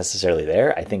don't think it's necessarily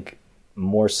there. I think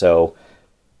more so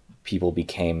people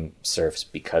became serfs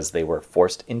because they were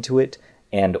forced into it,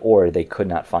 and or they could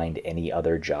not find any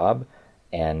other job,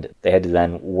 and they had to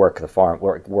then work the farm,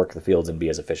 work the fields, and be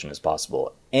as efficient as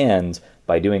possible. And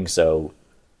by doing so,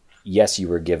 yes, you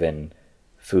were given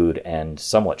food and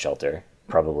somewhat shelter,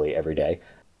 probably every day,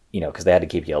 because they had to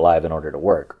keep you alive in order to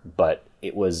work, but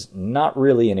it was not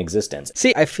really in existence.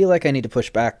 See, I feel like I need to push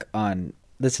back on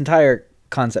this entire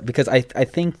concept, because I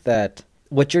think that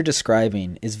what you're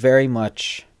describing is very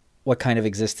much what kind of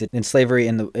existed in slavery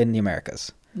in the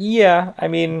Americas. Yeah, I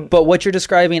mean... But what you're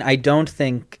describing, I don't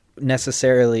think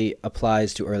necessarily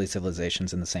applies to early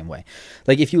civilizations in the same way.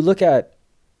 Like, if you look at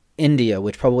India,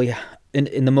 which probably,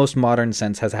 in the most modern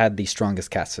sense, has had the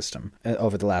strongest caste system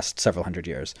over the last several hundred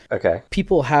years. Okay.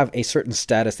 People have a certain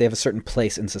status, they have a certain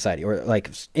place in society, or like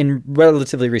in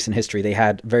relatively recent history, they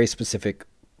had very specific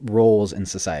roles in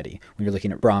society when you're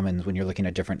looking at Brahmins, when you're looking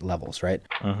at different levels, right?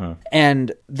 Mm-hmm.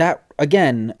 And that,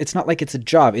 again, it's not like it's a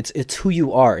job, it's who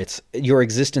you are, it's your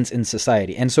existence in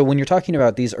society. And so when you're talking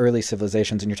about these early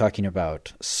civilizations and you're talking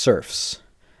about serfs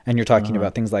and you're talking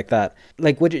about things like that,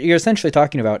 like what you're essentially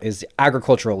talking about is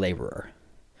agricultural laborer.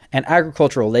 And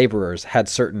agricultural laborers had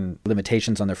certain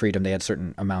limitations on their freedom. They had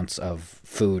certain amounts of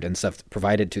food and stuff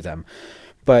provided to them.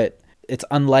 But it's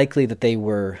unlikely that they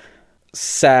were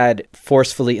sad,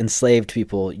 forcefully enslaved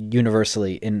people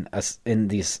universally in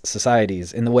these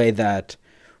societies in the way that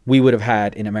we would have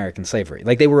had in American slavery.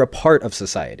 Like, they were a part of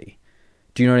society.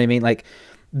 Do you know what I mean? Like,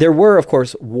 there were, of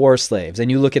course, war slaves.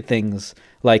 And you look at things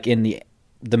like in the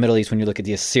Middle East, when you look at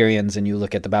the Assyrians and you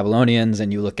look at the Babylonians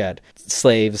and you look at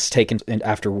slaves taken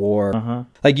after war,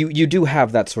 like you do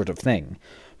have that sort of thing.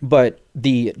 But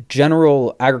the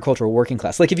general agricultural working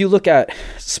class, like if you look at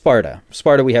Sparta,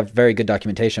 we have very good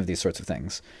documentation of these sorts of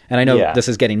things. And I know this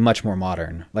is getting much more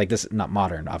modern, like this, not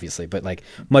modern, obviously, but like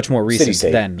much more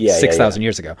recent than 6,000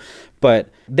 years ago. But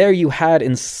there you had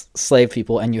enslaved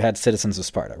people and you had citizens of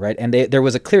Sparta, right? And there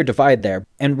was a clear divide there.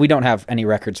 And we don't have any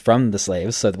records from the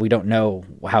slaves, so we don't know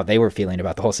how they were feeling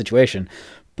about the whole situation.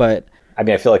 But I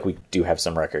mean, I feel like we do have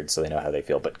some records, so they know how they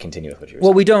feel. But continue with what you were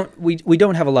saying. Well, we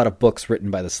don't have a lot of books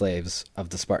written by the slaves of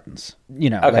the Spartans.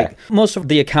 Like most of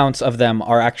the accounts of them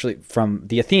are actually from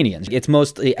the Athenians. It's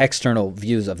mostly external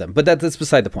views of them, but that's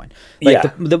beside the point. Like,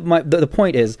 the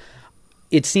point is,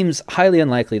 it seems highly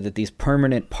unlikely that these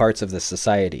permanent parts of the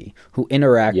society who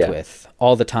interact with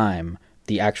all the time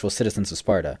the actual citizens of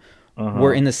Sparta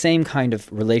were in the same kind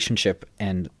of relationship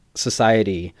and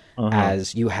society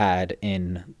as you had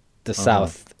in the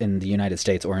South in the United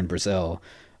States or in Brazil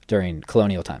during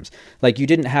colonial times. Like, you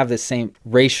didn't have this same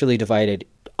racially divided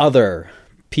other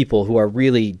people who are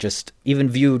really just even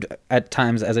viewed at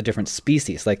times as a different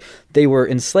species. Like, they were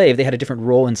enslaved, they had a different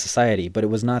role in society, but it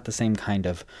was not the same kind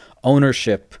of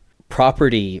ownership,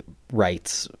 property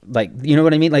rights. Like, you know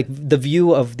what I mean? Like, the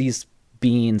view of these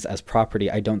beings as property,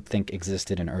 I don't think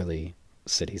existed in early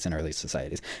cities and early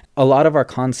societies. A lot of our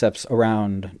concepts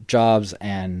around jobs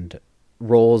and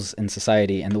roles in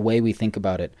society and the way we think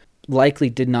about it likely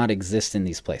did not exist in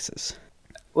these places.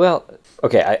 Well,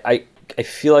 okay, I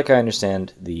feel like I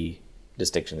understand the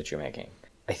distinction that you're making.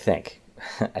 I think.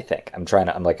 I think I'm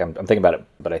thinking about it,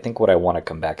 but I think what I want to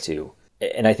come back to,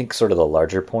 and I think sort of the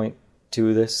larger point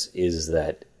to this is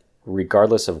that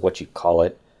regardless of what you call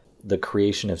it, the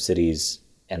creation of cities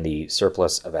and the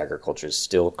surplus of agriculture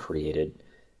still created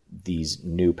these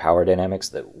new power dynamics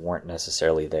that weren't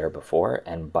necessarily there before.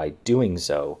 And by doing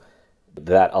so,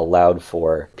 that allowed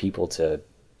for people to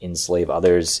enslave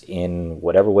others in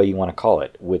whatever way you want to call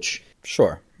it, which...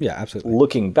 Sure. Yeah, absolutely.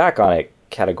 Looking back on it,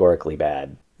 categorically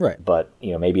bad. Right. But,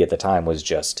 maybe at the time was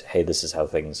just, hey, this is how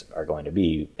things are going to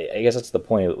be. I guess that's the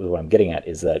point of what I'm getting at,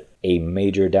 is that a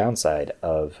major downside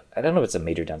of, I don't know if it's a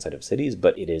major downside of cities,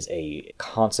 but it is a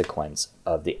consequence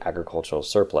of the agricultural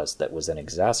surplus that was then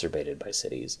exacerbated by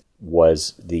cities,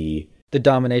 was the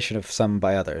domination of some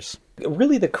by others.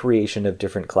 Really the creation of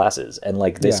different classes. And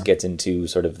this gets into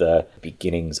sort of the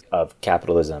beginnings of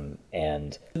capitalism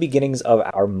and the beginnings of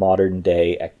our modern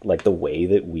day, like the way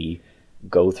that we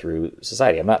go through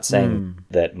society. I'm not saying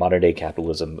that modern day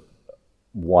capitalism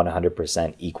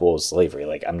 100% equals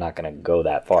slavery. I'm not going to go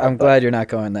that far. I'm glad you're not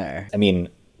going there. I mean,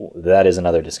 that is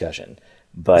another discussion.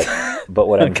 But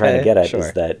what I'm trying to get at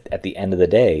is that at the end of the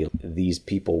day, these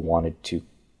people wanted to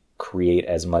create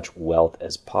as much wealth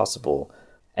as possible.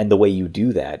 And the way you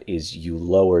do that is you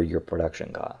lower your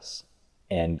production costs.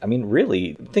 And I mean,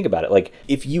 really, think about it.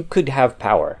 If you could have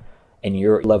power, and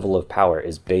your level of power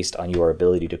is based on your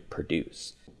ability to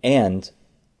produce, and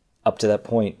up to that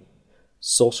point,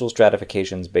 social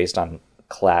stratifications based on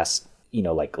class,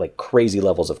 like crazy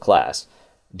levels of class,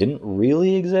 didn't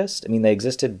really exist. I mean, they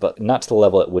existed, but not to the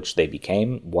level at which they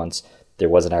became once there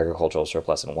was an agricultural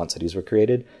surplus and once cities were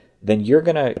created. Then you're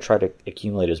going to try to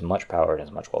accumulate as much power and as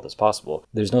much wealth as possible.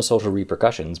 There's no social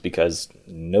repercussions because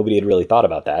nobody had really thought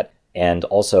about that. And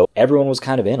also, everyone was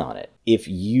kind of in on it. If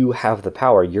you have the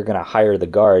power, you're going to hire the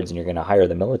guards and you're going to hire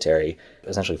the military,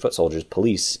 essentially foot soldiers,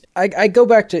 police. I go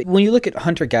back to, when you look at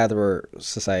hunter-gatherer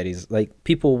societies,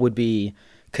 people would be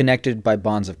connected by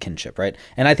bonds of kinship, right?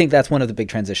 And I think that's one of the big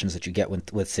transitions that you get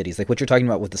with cities. What you're talking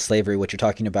about with the slavery, what you're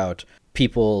talking about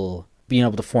people being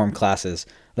able to form classes,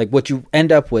 what you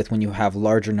end up with when you have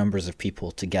larger numbers of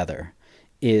people together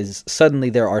is suddenly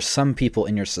there are some people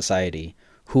in your society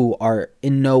who are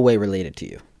in no way related to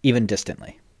you, even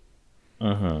distantly.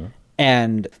 Uh-huh.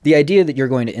 And the idea that you're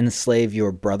going to enslave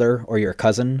your brother or your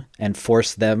cousin and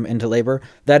force them into labor,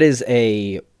 that is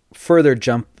a further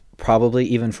jump, probably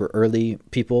even for early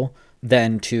people,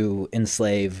 than to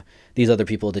enslave these other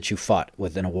people that you fought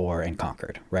with in a war and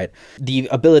conquered, right? The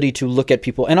ability to look at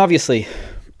people, and obviously,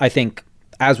 I think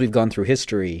as we've gone through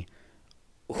history,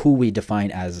 who we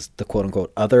define as the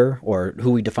quote-unquote other, or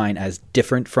who we define as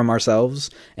different from ourselves,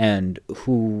 and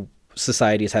who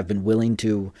societies have been willing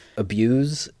to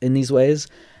abuse in these ways,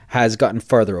 has gotten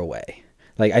farther away.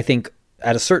 I think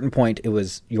at a certain point, it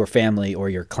was your family or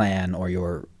your clan or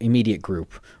your immediate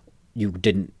group you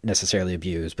didn't necessarily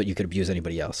abuse, but you could abuse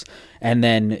anybody else. And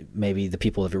then maybe the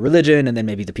people of your religion, and then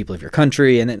maybe the people of your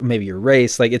country, and then maybe your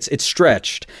race. It's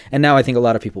stretched. And now I think a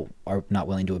lot of people are not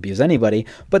willing to abuse anybody,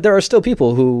 but there are still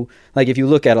people who, if you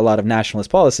look at a lot of nationalist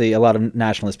policy, a lot of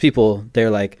nationalist people,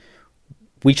 they're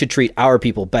we should treat our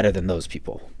people better than those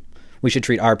people. We should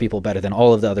treat our people better than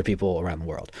all of the other people around the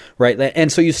world, right?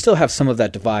 And so you still have some of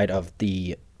that divide of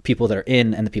the people that are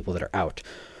in and the people that are out.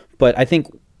 But I think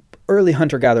early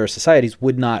hunter-gatherer societies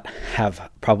would not have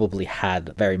probably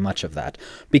had very much of that,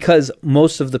 because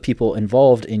most of the people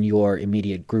involved in your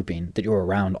immediate grouping that you're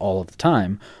around all of the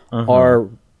time are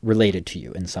related to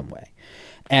you in some way.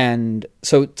 And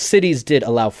so cities did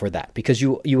allow for that, because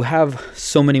you have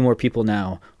so many more people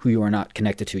now who you are not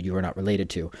connected to, you are not related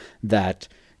to, that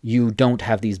you don't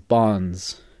have these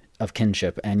bonds of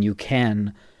kinship, and you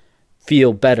can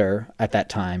feel better at that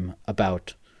time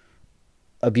about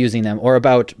abusing them or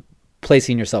about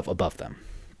placing yourself above them.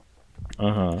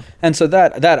 And so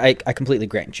that I completely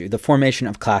grant you. The formation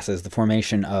of classes, the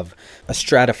formation of a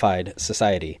stratified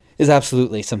society is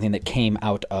absolutely something that came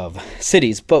out of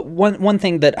cities. But one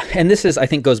thing that, and this is, I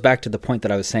think, goes back to the point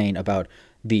that I was saying about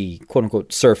the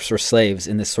quote-unquote serfs or slaves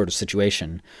in this sort of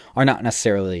situation are not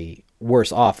necessarily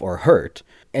worse off or hurt.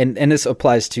 And this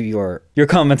applies to your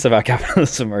comments about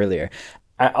capitalism earlier.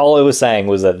 All I was saying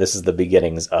was that this is the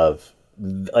beginnings of,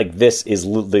 this is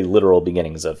the literal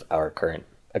beginnings of our current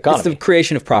economy. It's the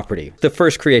creation of property, the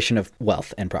first creation of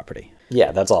wealth and property.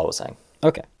 Yeah, that's all I was saying.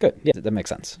 Okay, good. Yeah, that makes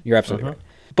sense. You're absolutely right.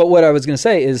 But what I was going to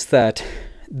say is that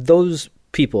those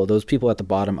people at the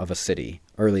bottom of a city,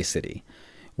 early city,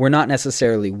 were not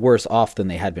necessarily worse off than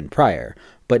they had been prior.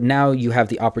 But now you have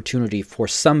the opportunity for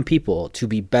some people to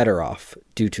be better off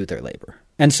due to their labor.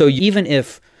 And so even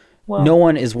if no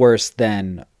one is worse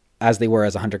than as they were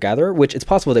as a hunter-gatherer, which it's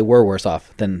possible they were worse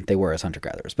off than they were as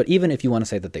hunter-gatherers. But even if you want to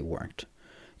say that they weren't,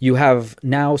 you have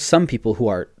now some people who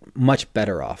are much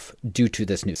better off due to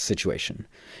this new situation.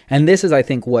 And this is, I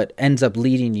think, what ends up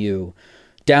leading you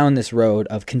down this road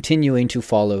of continuing to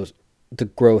follow the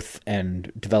growth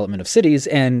and development of cities,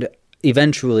 and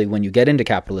eventually, when you get into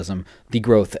capitalism, the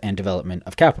growth and development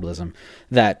of capitalism,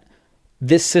 that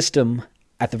this system,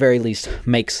 at the very least,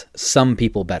 makes some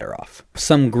people better off.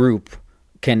 Some group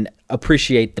can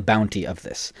appreciate the bounty of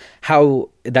this. How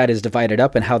that is divided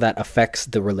up and how that affects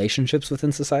the relationships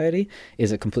within society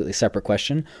is a completely separate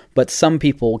question. But some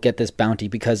people get this bounty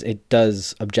because it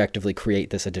does objectively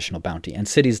create this additional bounty. And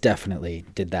cities definitely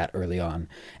did that early on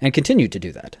and continue to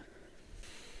do that.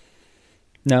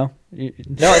 No? No,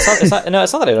 it's not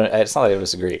that I don't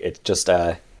disagree. It's just,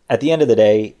 at the end of the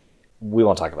day, we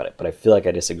won't talk about it, but I feel like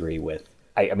I disagree with,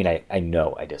 I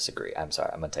know I disagree. I'm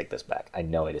sorry, I'm going to take this back. I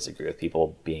know I disagree with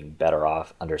people being better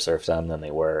off under serfdom than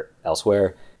they were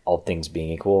elsewhere, all things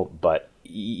being equal, but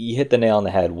you hit the nail on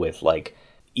the head with, like,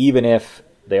 even if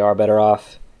they are better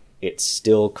off, it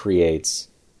still creates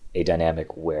a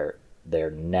dynamic where there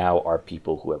now are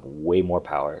people who have way more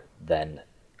power than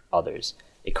others.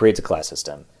 It creates a class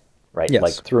system, right? Yes.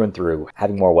 Like through and through,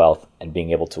 having more wealth and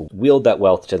being able to wield that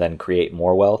wealth to then create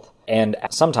more wealth. And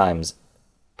sometimes,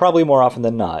 probably more often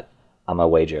than not, I'm a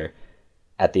wager,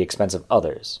 at the expense of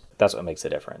others. That's what makes the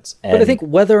difference. And, but I think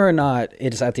whether or not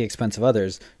it is at the expense of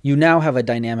others, you now have a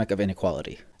dynamic of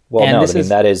inequality. Well, and no, I mean,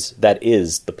 that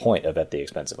is the point of at the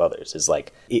expense of others, is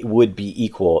like, it would be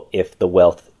equal if the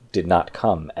wealth did not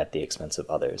come at the expense of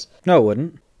others. No, it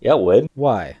wouldn't. Yeah, it would.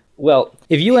 Why? Well,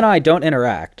 if you and I don't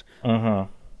interact, uh-huh,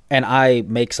 and I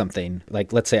make something,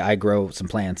 like let's say I grow some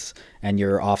plants and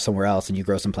you're off somewhere else and you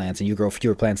grow some plants and you grow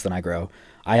fewer plants than I grow,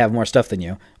 I have more stuff than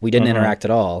you. We didn't interact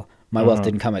at all. My wealth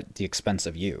didn't come at the expense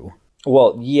of you.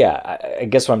 Well, yeah, I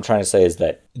guess what I'm trying to say is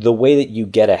that the way that you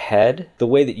get ahead, the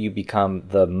way that you become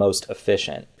the most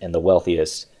efficient and the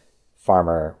wealthiest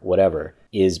farmer, whatever,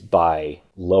 is by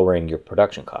lowering your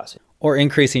production costs. Or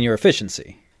increasing your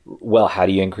efficiency. Well, how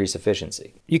do you increase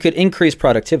efficiency? You could increase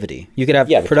productivity. You could have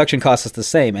production costs the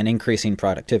same and increasing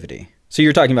productivity. So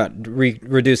you're talking about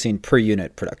reducing per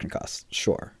unit production costs.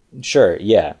 Sure,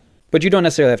 yeah. But you don't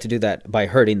necessarily have to do that by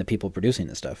hurting the people producing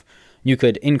this stuff. You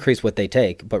could increase what they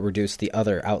take, but reduce the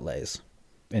other outlays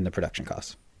in the production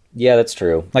costs. Yeah, that's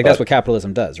true. Like, that's what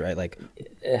capitalism does, right? Like,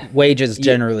 wages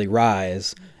generally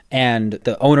rise, and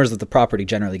the owners of the property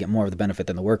generally get more of the benefit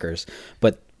than the workers,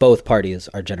 but both parties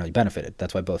are generally benefited.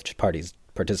 That's why both parties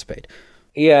participate.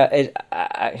 Yeah,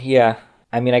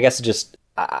 I mean, I guess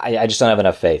I just don't have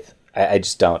enough faith. I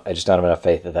just don't have enough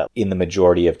faith that in the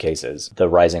majority of cases, the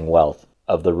rising wealth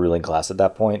of the ruling class at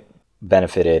that point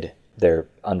benefited their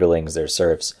underlings, their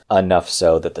serfs, enough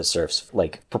so that the serfs,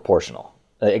 like, proportional.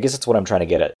 I guess that's what I'm trying to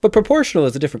get at. But proportional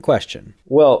is a different question.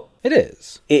 Well, it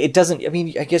is. It doesn't, I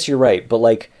mean, I guess you're right, but,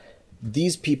 like,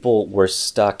 these people were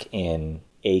stuck in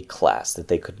a class that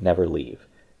they could never leave.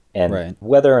 And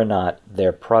whether or not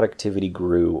their productivity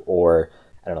grew, or,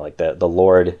 I don't know, like the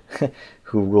Lord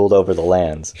who ruled over the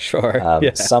lands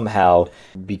somehow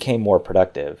became more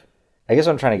productive. I guess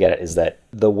what I'm trying to get at is that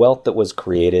the wealth that was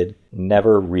created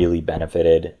never really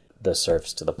benefited the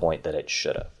serfs to the point that it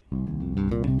should have.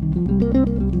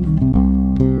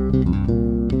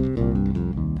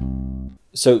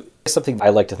 So something I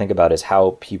like to think about is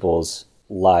how people's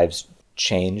lives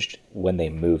changed when they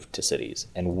moved to cities,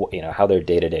 and how their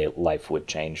day-to-day life would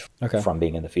change from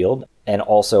being in the field, and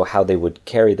also how they would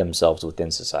carry themselves within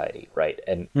society, right?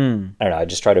 And I don't know, I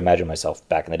just try to imagine myself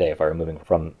back in the day if I were moving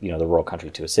from the rural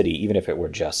country to a city, even if it were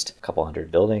just a couple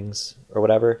hundred buildings or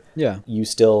whatever. Yeah,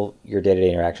 your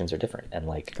day-to-day interactions are different, and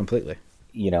like completely,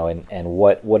 and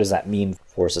what does that mean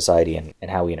for society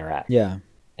and how we interact? Yeah.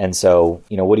 And so,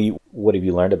 what have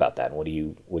you learned about that? And what do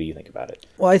you think about it?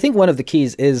 Well, I think one of the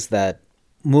keys is that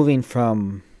moving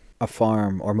from a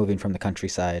farm or moving from the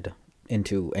countryside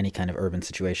into any kind of urban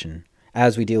situation,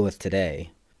 as we deal with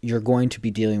today, you're going to be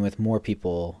dealing with more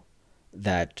people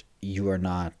that you are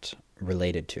not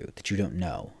related to, that you don't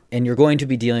know. And you're going to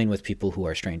be dealing with people who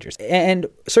are strangers. And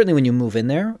certainly when you move in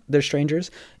there, they're strangers.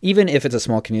 Even if it's a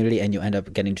small community and you end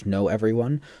up getting to know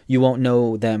everyone, you won't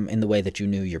know them in the way that you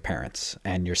knew your parents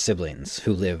and your siblings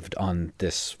who lived on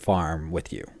this farm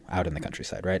with you out in the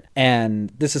countryside, right?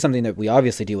 And this is something that we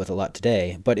obviously deal with a lot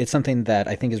today, but it's something that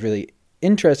I think is really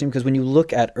interesting because when you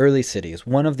look at early cities,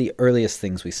 one of the earliest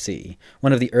things we see,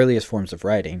 one of the earliest forms of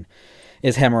writing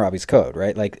is Hammurabi's Code,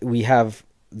 right? Like, we have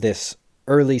this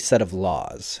early set of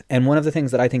laws. And one of the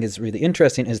things that I think is really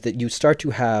interesting is that you start to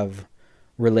have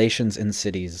relations in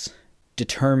cities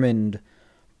determined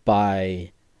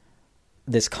by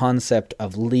this concept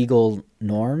of legal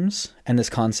norms and this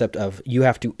concept of you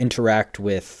have to interact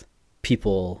with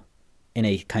people in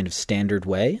a kind of standard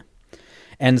way.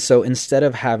 And so instead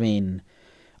of having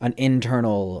an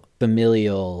internal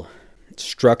familial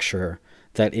structure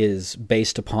that is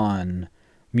based upon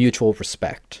mutual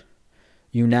respect,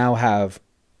 you now have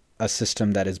a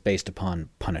system that is based upon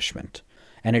punishment.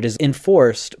 And it is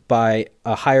enforced by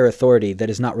a higher authority that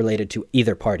is not related to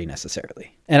either party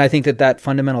necessarily. And I think that that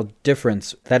fundamental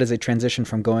difference, that is a transition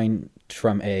from going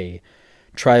from a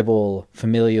tribal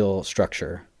familial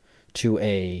structure to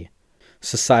a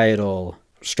societal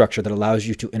structure that allows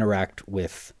you to interact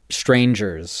with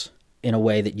strangers in a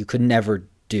way that you could never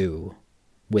do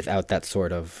without that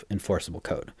sort of enforceable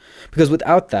code. Because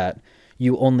without that,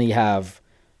 you only have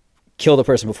kill the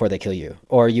person before they kill you,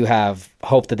 or you have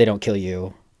hope that they don't kill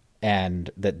you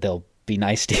and that they'll be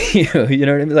nice to you. You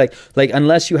know what I mean? Like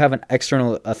unless you have an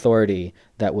external authority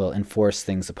that will enforce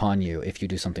things upon you if you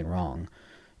do something wrong,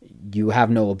 you have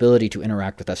no ability to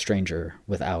interact with that stranger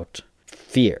without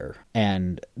fear.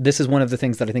 And this is one of the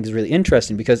things that I think is really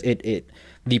interesting, because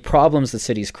the problems that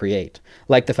cities create,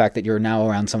 like the fact that you're now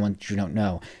around someone that you don't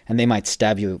know and they might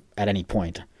stab you at any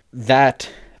point, that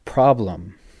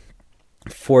problem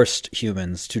forced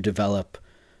humans to develop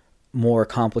more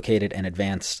complicated and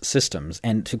advanced systems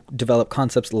and to develop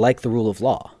concepts like the rule of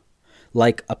law,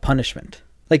 like a punishment.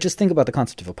 Like, just think about the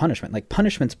concept of a punishment. Like,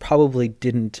 punishments probably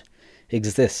didn't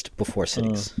exist before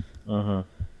cities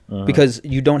because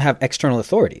you don't have external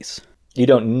authorities. You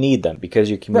don't need them because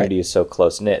your community is so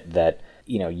close-knit that,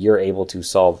 you know, you're able to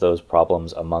solve those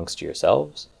problems amongst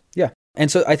yourselves. Yeah.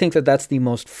 And so I think that that's the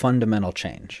most fundamental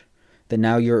change, that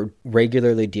now you're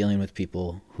regularly dealing with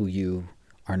people who you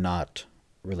are not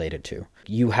related to.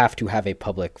 You have to have a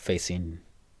public-facing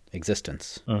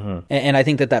existence. And I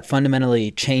think that that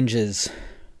fundamentally changes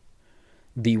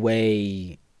the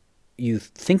way you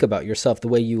think about yourself, the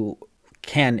way you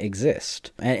can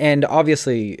exist. And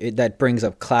obviously that brings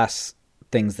up class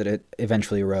things that it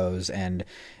eventually arose, and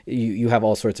you have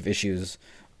all sorts of issues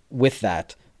with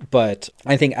that. But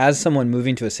I think as someone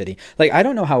moving to a city, like, I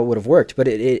don't know how it would have worked, but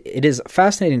it is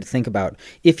fascinating to think about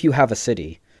if you have a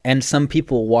city and some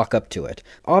people walk up to it.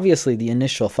 Obviously, the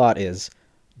initial thought is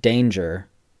danger.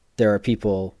 There are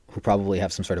people who probably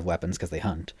have some sort of weapons because they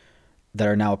hunt that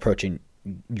are now approaching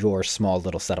your small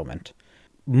little settlement.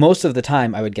 Most of the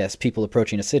time, I would guess people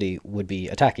approaching a city would be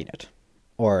attacking it,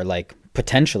 or like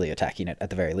potentially attacking it at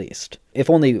the very least. If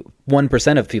only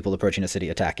 1% of people approaching a city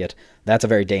attack it, that's a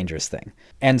very dangerous thing.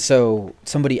 And so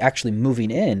somebody actually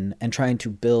moving in and trying to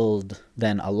build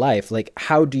then a life, like,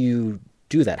 how do you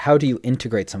do that? How do you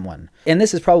integrate someone? And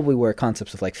this is probably where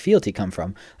concepts of like fealty come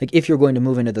from. Like, if you're going to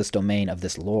move into this domain of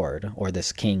this lord or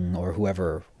this king or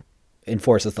whoever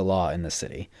enforces the law in this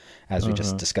city, as we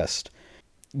just discussed,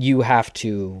 you have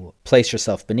to place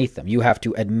yourself beneath them. You have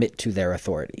to admit to their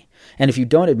authority. And if you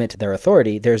don't admit to their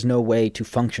authority, there's no way to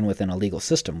function within a legal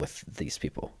system with these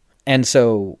people. And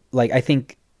so, like, I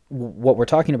think what we're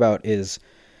talking about is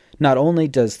not only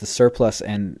does the surplus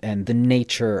and the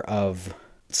nature of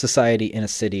society in a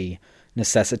city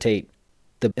necessitate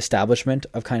the establishment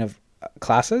of kind of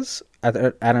classes at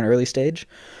an early stage,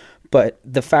 but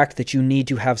the fact that you need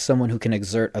to have someone who can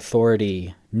exert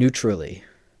authority neutrally,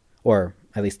 or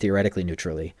at least theoretically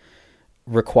neutrally,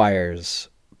 requires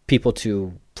people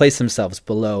to place themselves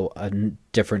below a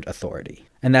different authority.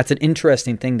 And that's an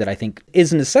interesting thing that I think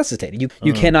is necessitated.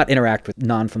 You cannot interact with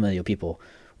non-familial people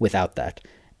without that.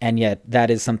 And yet that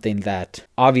is something that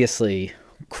obviously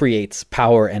creates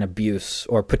power and abuse,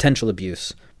 or potential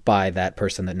abuse, by that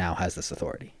person that now has this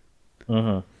authority.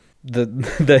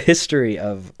 The history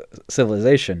of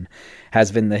civilization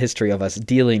has been the history of us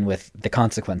dealing with the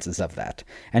consequences of that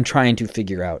and trying to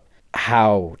figure out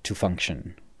how to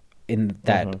function in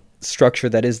that structure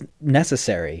that is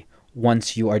necessary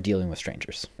once you are dealing with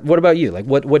strangers. What about you? Like,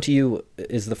 what to you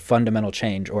is the fundamental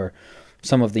change, or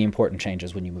some of the important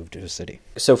changes when you move to a city?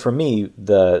 So for me,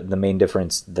 the main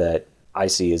difference that I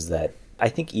see is that I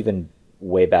think even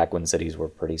way back when cities were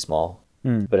pretty small,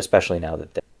 but especially now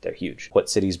that they're huge, what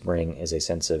cities bring is a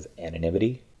sense of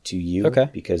anonymity to you,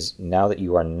 because now that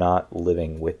you are not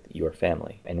living with your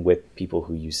family and with people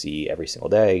who you see every single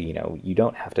day, you know, you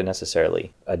don't have to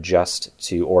necessarily adjust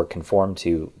to or conform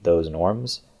to those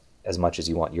norms as much as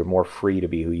you want. You're more free to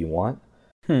be who you want,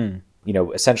 you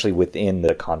know, essentially within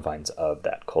the confines of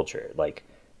that culture. Like,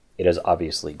 it has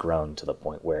obviously grown to the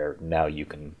point where now you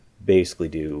can basically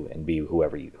do and be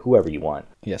whoever you want.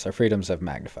 Yes, our freedoms have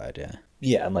magnified, yeah.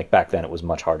 Yeah, and like back then it was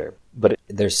much harder. But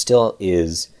there still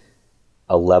is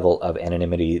a level of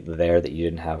anonymity there that you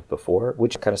didn't have before,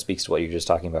 which kind of speaks to what you're just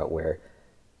talking about, where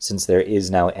since there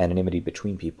is now anonymity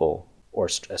between people, or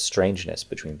a strangeness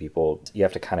between people, you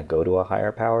have to kind of go to a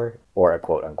higher power, or a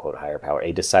quote unquote higher power,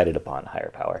 a decided upon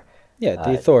higher power. Yeah,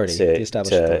 the authority, the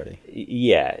established authority.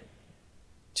 Yeah,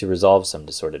 to resolve some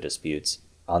sort of disputes.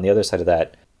 On the other side of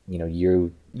that,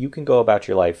 you can go about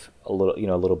your life a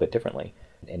little bit differently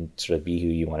and sort of be who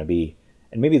you want to be.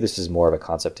 And maybe this is more of a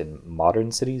concept in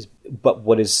modern cities, but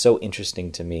what is so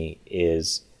interesting to me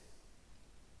is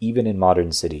even in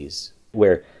modern cities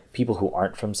where people who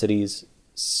aren't from cities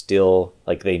still,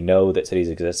 like, they know that cities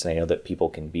exist and they know that people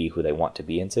can be who they want to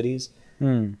be in cities.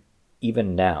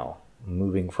 Even now,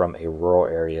 moving from a rural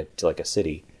area to like a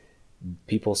city,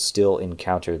 people still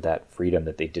encounter that freedom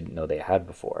that they didn't know they had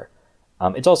before.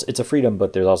 It's a freedom,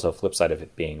 but there's also a flip side of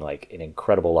it being like an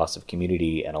incredible loss of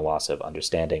community and a loss of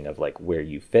understanding of like where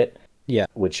you fit. Yeah,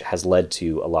 which has led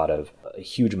to a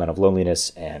huge amount of loneliness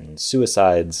and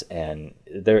suicides, and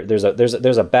there's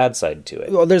a bad side to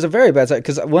it. Well, there's a very bad side,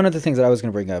 because one of the things that I was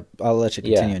going to bring up, I'll let you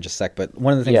continue in just a sec, but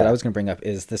one of the things that I was going to bring up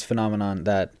is this phenomenon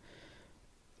that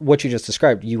what you just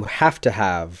described, you have to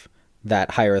have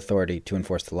that higher authority to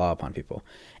enforce the law upon people.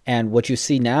 And what you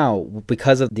see now,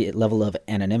 because of the level of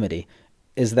anonymity,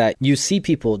 is that you see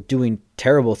people doing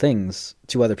terrible things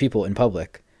to other people in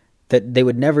public that they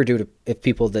would never do if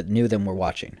people that knew them were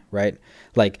watching, right?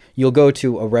 Like, you'll go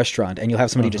to a restaurant and you'll have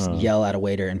somebody just yell at a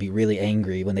waiter and be really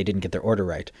angry when they didn't get their order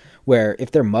right, where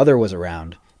if their mother was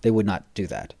around, they would not do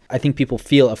that. I think people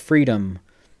feel a freedom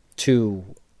to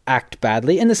act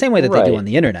badly in the same way that they do on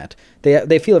the internet.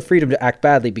 They feel a freedom to act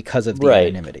badly because of the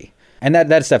anonymity. And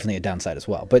that's definitely a downside as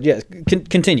well. But yeah,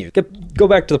 continue. Go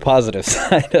back to the positive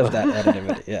side of that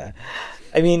anonymity. Yeah.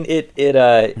 I mean,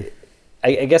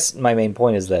 I guess my main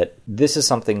point is that this is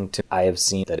something I have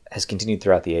seen that has continued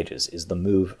throughout the ages, is the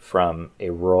move from a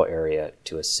rural area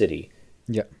to a city.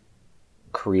 Yeah.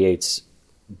 Creates,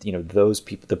 those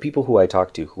people, the people who I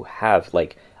talk to who have,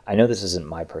 like, I know this isn't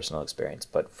my personal experience,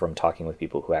 but from talking with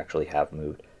people who actually have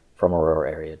moved from a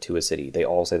rural area to a city, they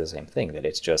all say the same thing, that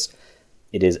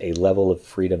it is a level of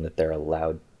freedom that they're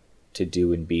allowed to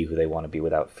do and be who they want to be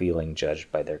without feeling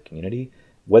judged by their community,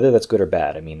 whether that's good or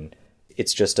bad. I mean,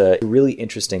 it's just a really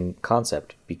interesting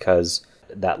concept, because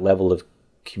that level of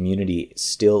community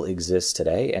still exists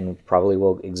today and probably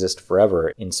will exist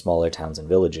forever in smaller towns and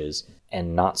villages,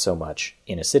 and not so much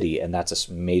in a city. And that's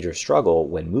a major struggle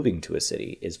when moving to a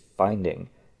city, is finding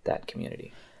that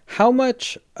community. How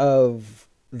much of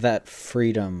that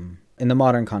freedom in the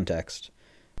modern context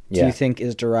do you think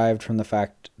is derived from the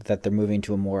fact that they're moving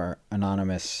to a more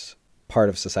anonymous part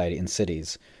of society in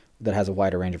cities that has a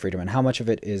wider range of freedom? And how much of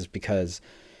it is because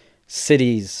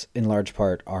cities, in large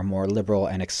part, are more liberal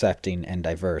and accepting and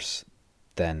diverse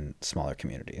than smaller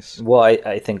communities? Well,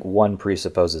 I think one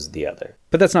presupposes the other.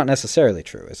 But that's not necessarily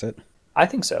true, is it? I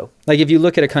think so. Like, if you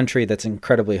look at a country that's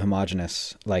incredibly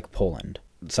homogenous, like Poland.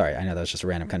 Sorry, I know that's just a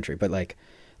random country, but like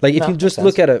if you just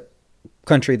look at a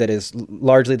country that is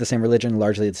largely the same religion,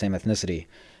 largely the same ethnicity,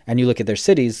 and you look at their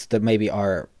cities that maybe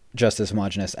are just as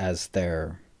homogenous as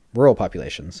their rural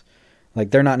populations,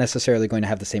 like, they're not necessarily going to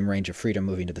have the same range of freedom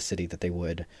moving to the city that they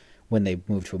would when they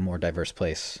move to a more diverse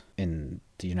place in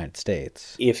the United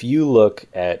States. If you look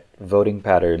at voting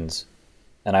patterns,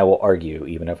 and I will argue,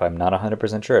 even if I'm not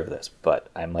 100% sure of this, but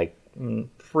I'm like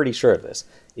pretty sure of this.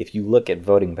 If you look at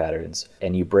voting patterns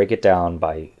and you break it down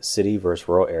by city versus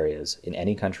rural areas in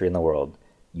any country in the world,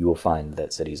 you will find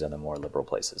that cities are the more liberal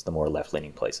places, the more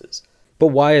left-leaning places. But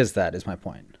why is that, is my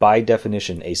point. By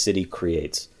definition, a city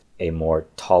creates a more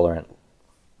tolerant,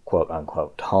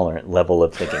 quote-unquote, tolerant level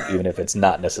of thinking, even if it's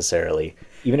not necessarily,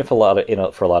 even if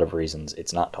for a lot of reasons,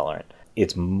 it's not tolerant.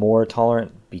 It's more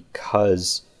tolerant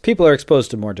because people are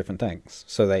exposed to more different things,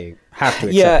 so they have to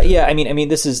accept it. I mean,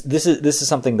 this is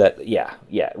something that,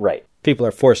 right. People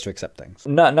are forced to accept things.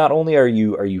 Not only are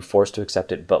you forced to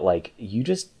accept it, but like, you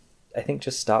just, I think,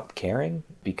 just stop caring,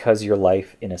 because your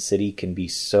life in a city can be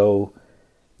so,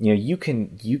 you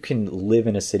can live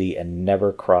in a city and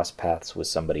never cross paths with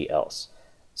somebody else.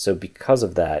 So because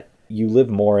of that, you live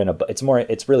more in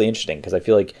it's really interesting, because I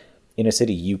feel like in a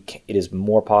city, it is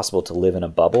more possible to live in a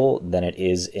bubble than it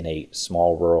is in a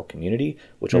small rural community,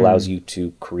 which allows you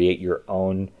to create your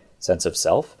own sense of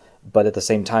self. But at the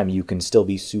same time, you can still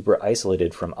be super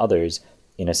isolated from others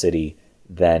in a city,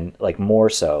 than, like, more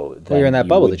so than you're in that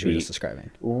bubble that you were just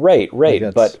describing. Right.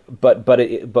 But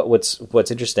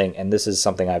what's interesting, and this is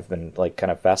something I've been, like,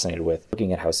 kind of fascinated with,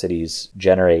 looking at how cities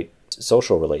generate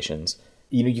social relations.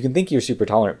 You can think you're super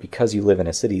tolerant because you live in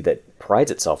a city that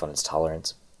prides itself on its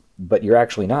tolerance, but you're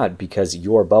actually not, because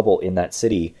your bubble in that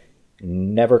city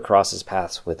never crosses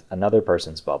paths with another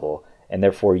person's bubble, and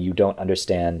therefore you don't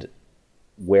understand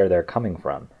where they're coming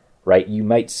from, right? You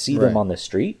might see them on the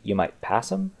street, you might pass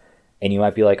them, and you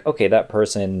might be like, okay, that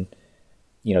person,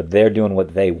 they're doing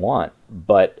what they want,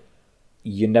 but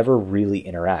you never really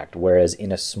interact. Whereas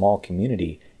in a small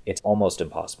community, it's almost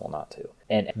impossible not to.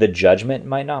 And the judgment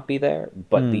might not be there,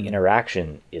 but the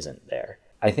interaction isn't there.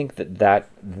 I think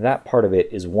that part of it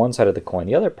is one side of the coin.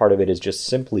 The other part of it is just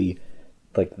simply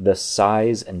like the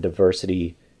size and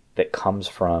diversity that comes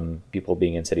from people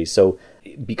being in cities. So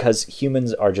because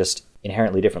humans are just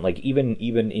inherently different, like even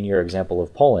in your example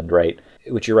of Poland, right,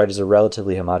 which you're right is a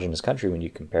relatively homogenous country when you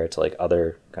compare it to like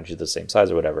other countries the same size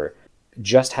or whatever,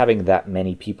 just having that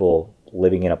many people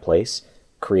living in a place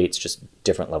creates just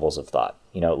different levels of thought,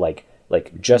 like by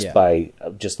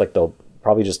the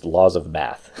probably just laws of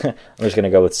math. I'm just going to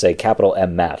go with, say, capital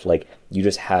M math. Like, you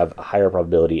just have a higher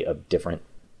probability of different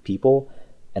people,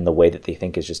 and the way that they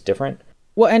think is just different.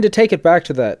 Well, and to take it back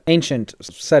to that ancient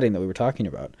setting that we were talking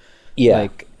about,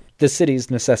 like, the cities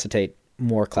necessitate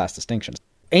more class distinctions.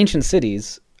 Ancient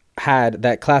cities had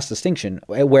that class distinction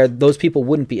where those people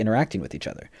wouldn't be interacting with each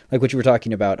other. Like what you were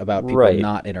talking about people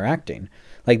not interacting.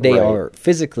 Like, they are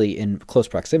physically in close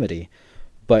proximity,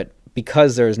 but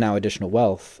because there is now additional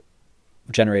wealth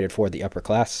generated for the upper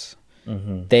class,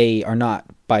 they are not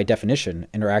by definition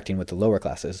interacting with the lower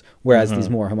classes, whereas these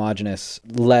more homogenous,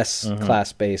 less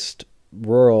class-based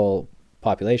rural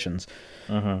populations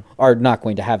are not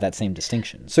going to have that same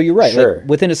distinction. So you're right. Like,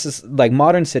 within like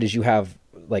modern cities, you have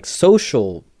like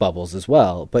social bubbles as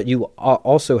well, but you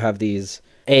also have these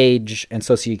age and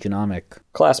socioeconomic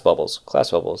class bubbles.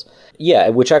 Yeah,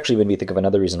 which actually made me think of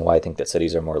another reason why I think that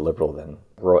cities are more liberal than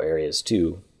rural areas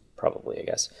too. Probably, I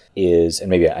guess, is, and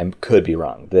maybe I could be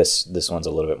wrong, this one's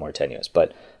a little bit more tenuous,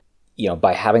 but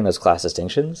by having those class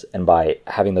distinctions, and by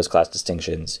having those class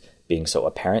distinctions being so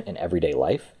apparent in everyday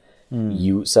life,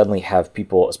 you suddenly have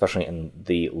people, especially in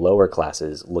the lower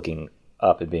classes, looking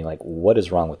up and being like, what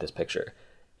is wrong with this picture?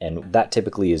 And that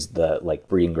typically is the like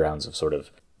breeding grounds of sort of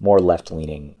more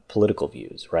left-leaning political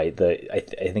views, right? I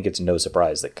think it's no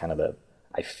surprise that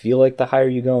I feel like the higher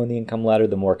you go in the income ladder,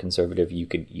 the more conservative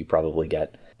you probably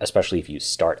get, especially if you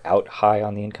start out high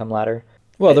on the income ladder.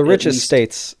 Well, the richest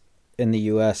states in the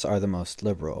U.S. are the most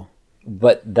liberal.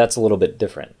 But that's a little bit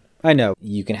different. I know.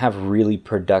 You can have really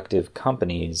productive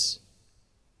companies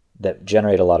that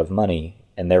generate a lot of money,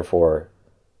 and therefore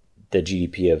the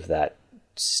GDP of that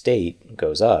state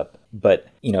goes up. But,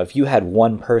 if you had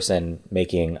one person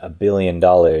making $1 billion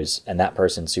and that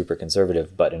person's super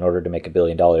conservative, but in order to make $1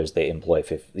 billion, they employ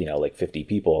 50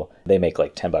 people, they make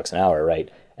like $10 an hour, right?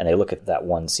 And they look at that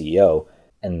one CEO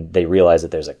and they realize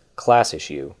that there's a class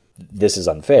issue. This is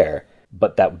unfair,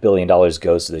 but that $1 billion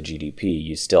goes to the GDP.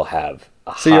 You still have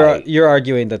a high. So you're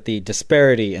arguing that the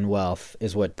disparity in wealth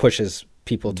is what pushes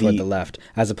people toward the left,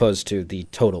 as opposed to the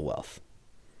total wealth.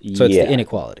 So it's the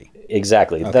inequality.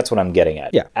 Exactly. Okay. That's what I'm getting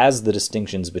at. Yeah. As the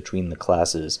distinctions between the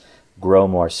classes grow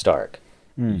more stark,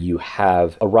 you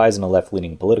have a rise in a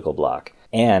left-leaning political bloc.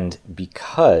 And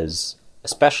because,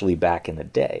 especially back in the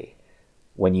day,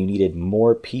 when you needed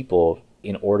more people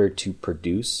in order to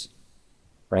produce,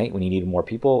 right? When you needed more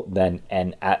people, then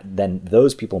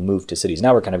those people moved to cities.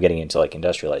 Now we're kind of getting into like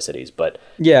industrialized cities, but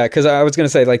yeah, because I was going to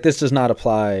say like this does not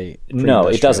apply. No,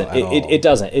 it doesn't. It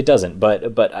doesn't.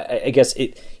 But I guess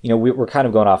it. We're kind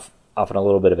of going off on a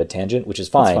little bit of a tangent, which is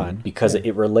fine. Because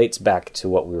it relates back to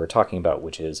what we were talking about,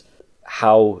 which is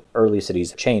how early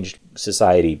cities changed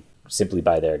society simply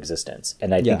by their existence.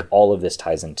 And I think all of this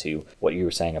ties into what you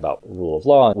were saying about rule of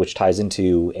law, which ties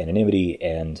into anonymity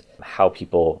and how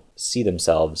people see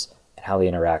themselves and how they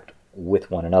interact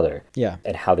with one another. Yeah.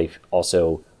 And how they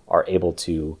also are able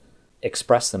to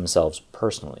express themselves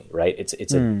personally, right?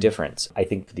 It's a difference. I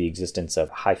think the existence of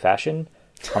high fashion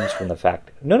comes from the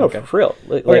fact... No, for real.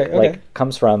 Like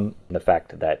comes from the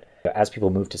fact that as people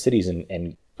moved to cities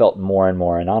and felt more and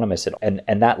more anonymous, and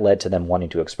that led to them wanting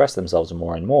to express themselves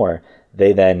more and more,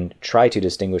 they then try to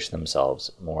distinguish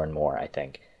themselves more and more, I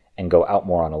think, and go out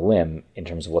more on a limb in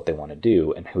terms of what they want to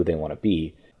do and who they want to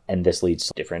be. And this leads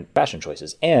to different fashion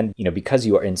choices. And, because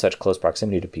you are in such close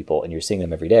proximity to people and you're seeing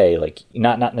them every day, like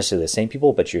not necessarily the same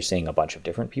people, but you're seeing a bunch of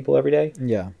different people every day.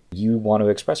 Yeah. You want to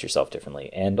express yourself differently.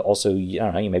 And also, I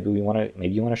don't know, maybe you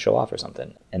want to show off or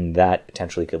something. And that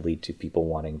potentially could lead to people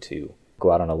wanting to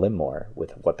go out on a limb more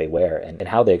with what they wear and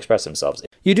how they express themselves.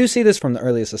 You do see this from the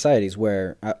earliest societies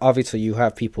where obviously you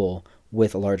have people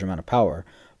with a large amount of power,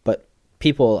 but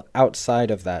people outside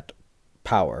of that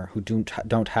power who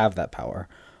don't have that power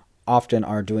often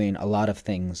are doing a lot of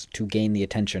things to gain the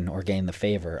attention or gain the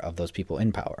favor of those people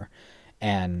in power.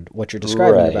 And what you're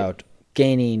describing about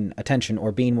gaining attention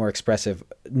or being more expressive,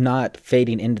 not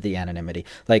fading into the anonymity.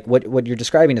 Like what you're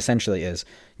describing essentially is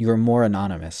you're more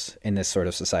anonymous in this sort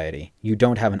of society. You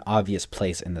don't have an obvious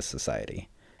place in this society.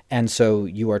 And so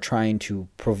you are trying to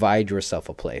provide yourself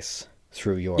a place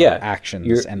through your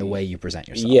actions and the way you present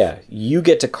yourself. Yeah, you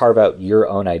get to carve out your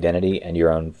own identity and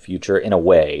your own future in a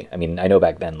way. I mean, I know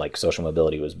back then, like, social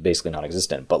mobility was basically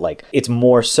non-existent, but, like, it's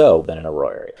more so than in a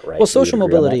rural area, right? Well, social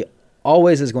mobility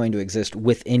always is going to exist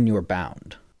within your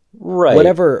bound. Right.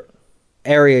 Whatever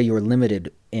area you're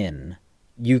limited in,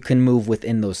 you can move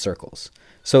within those circles.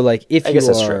 So, like, if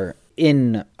you are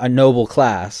in a noble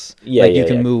class, you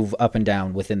can move up and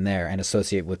down within there and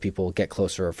associate with people, get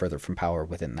closer or further from power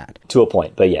within that. To a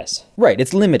point, but yes. Right,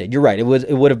 it's limited. You're right. It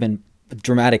would have been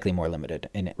dramatically more limited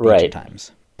in ancient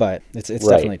times, but it's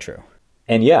definitely true.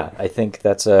 And yeah, I think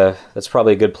that's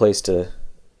probably a good place to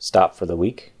stop for the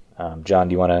week. John,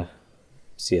 do you want to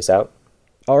see us out?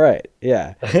 All right.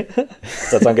 Yeah.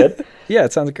 Does that sound good? Yeah,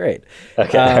 it sounds great.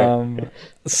 Okay.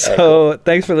 So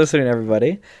thanks for listening,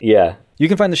 everybody. Yeah. You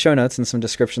can find the show notes and some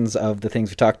descriptions of the things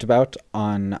we talked about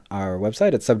on our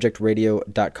website at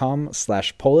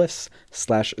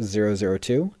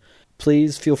subjectradio.com/polis/002.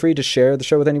 Please feel free to share the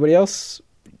show with anybody else.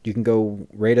 You can go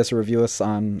rate us or review us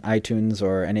on iTunes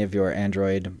or any of your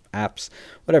Android apps,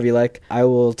 whatever you like. I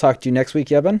will talk to you next week,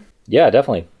 Yeben. Yeah,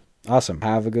 definitely. Awesome.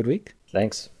 Have a good week.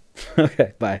 Thanks.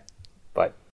 Okay, bye.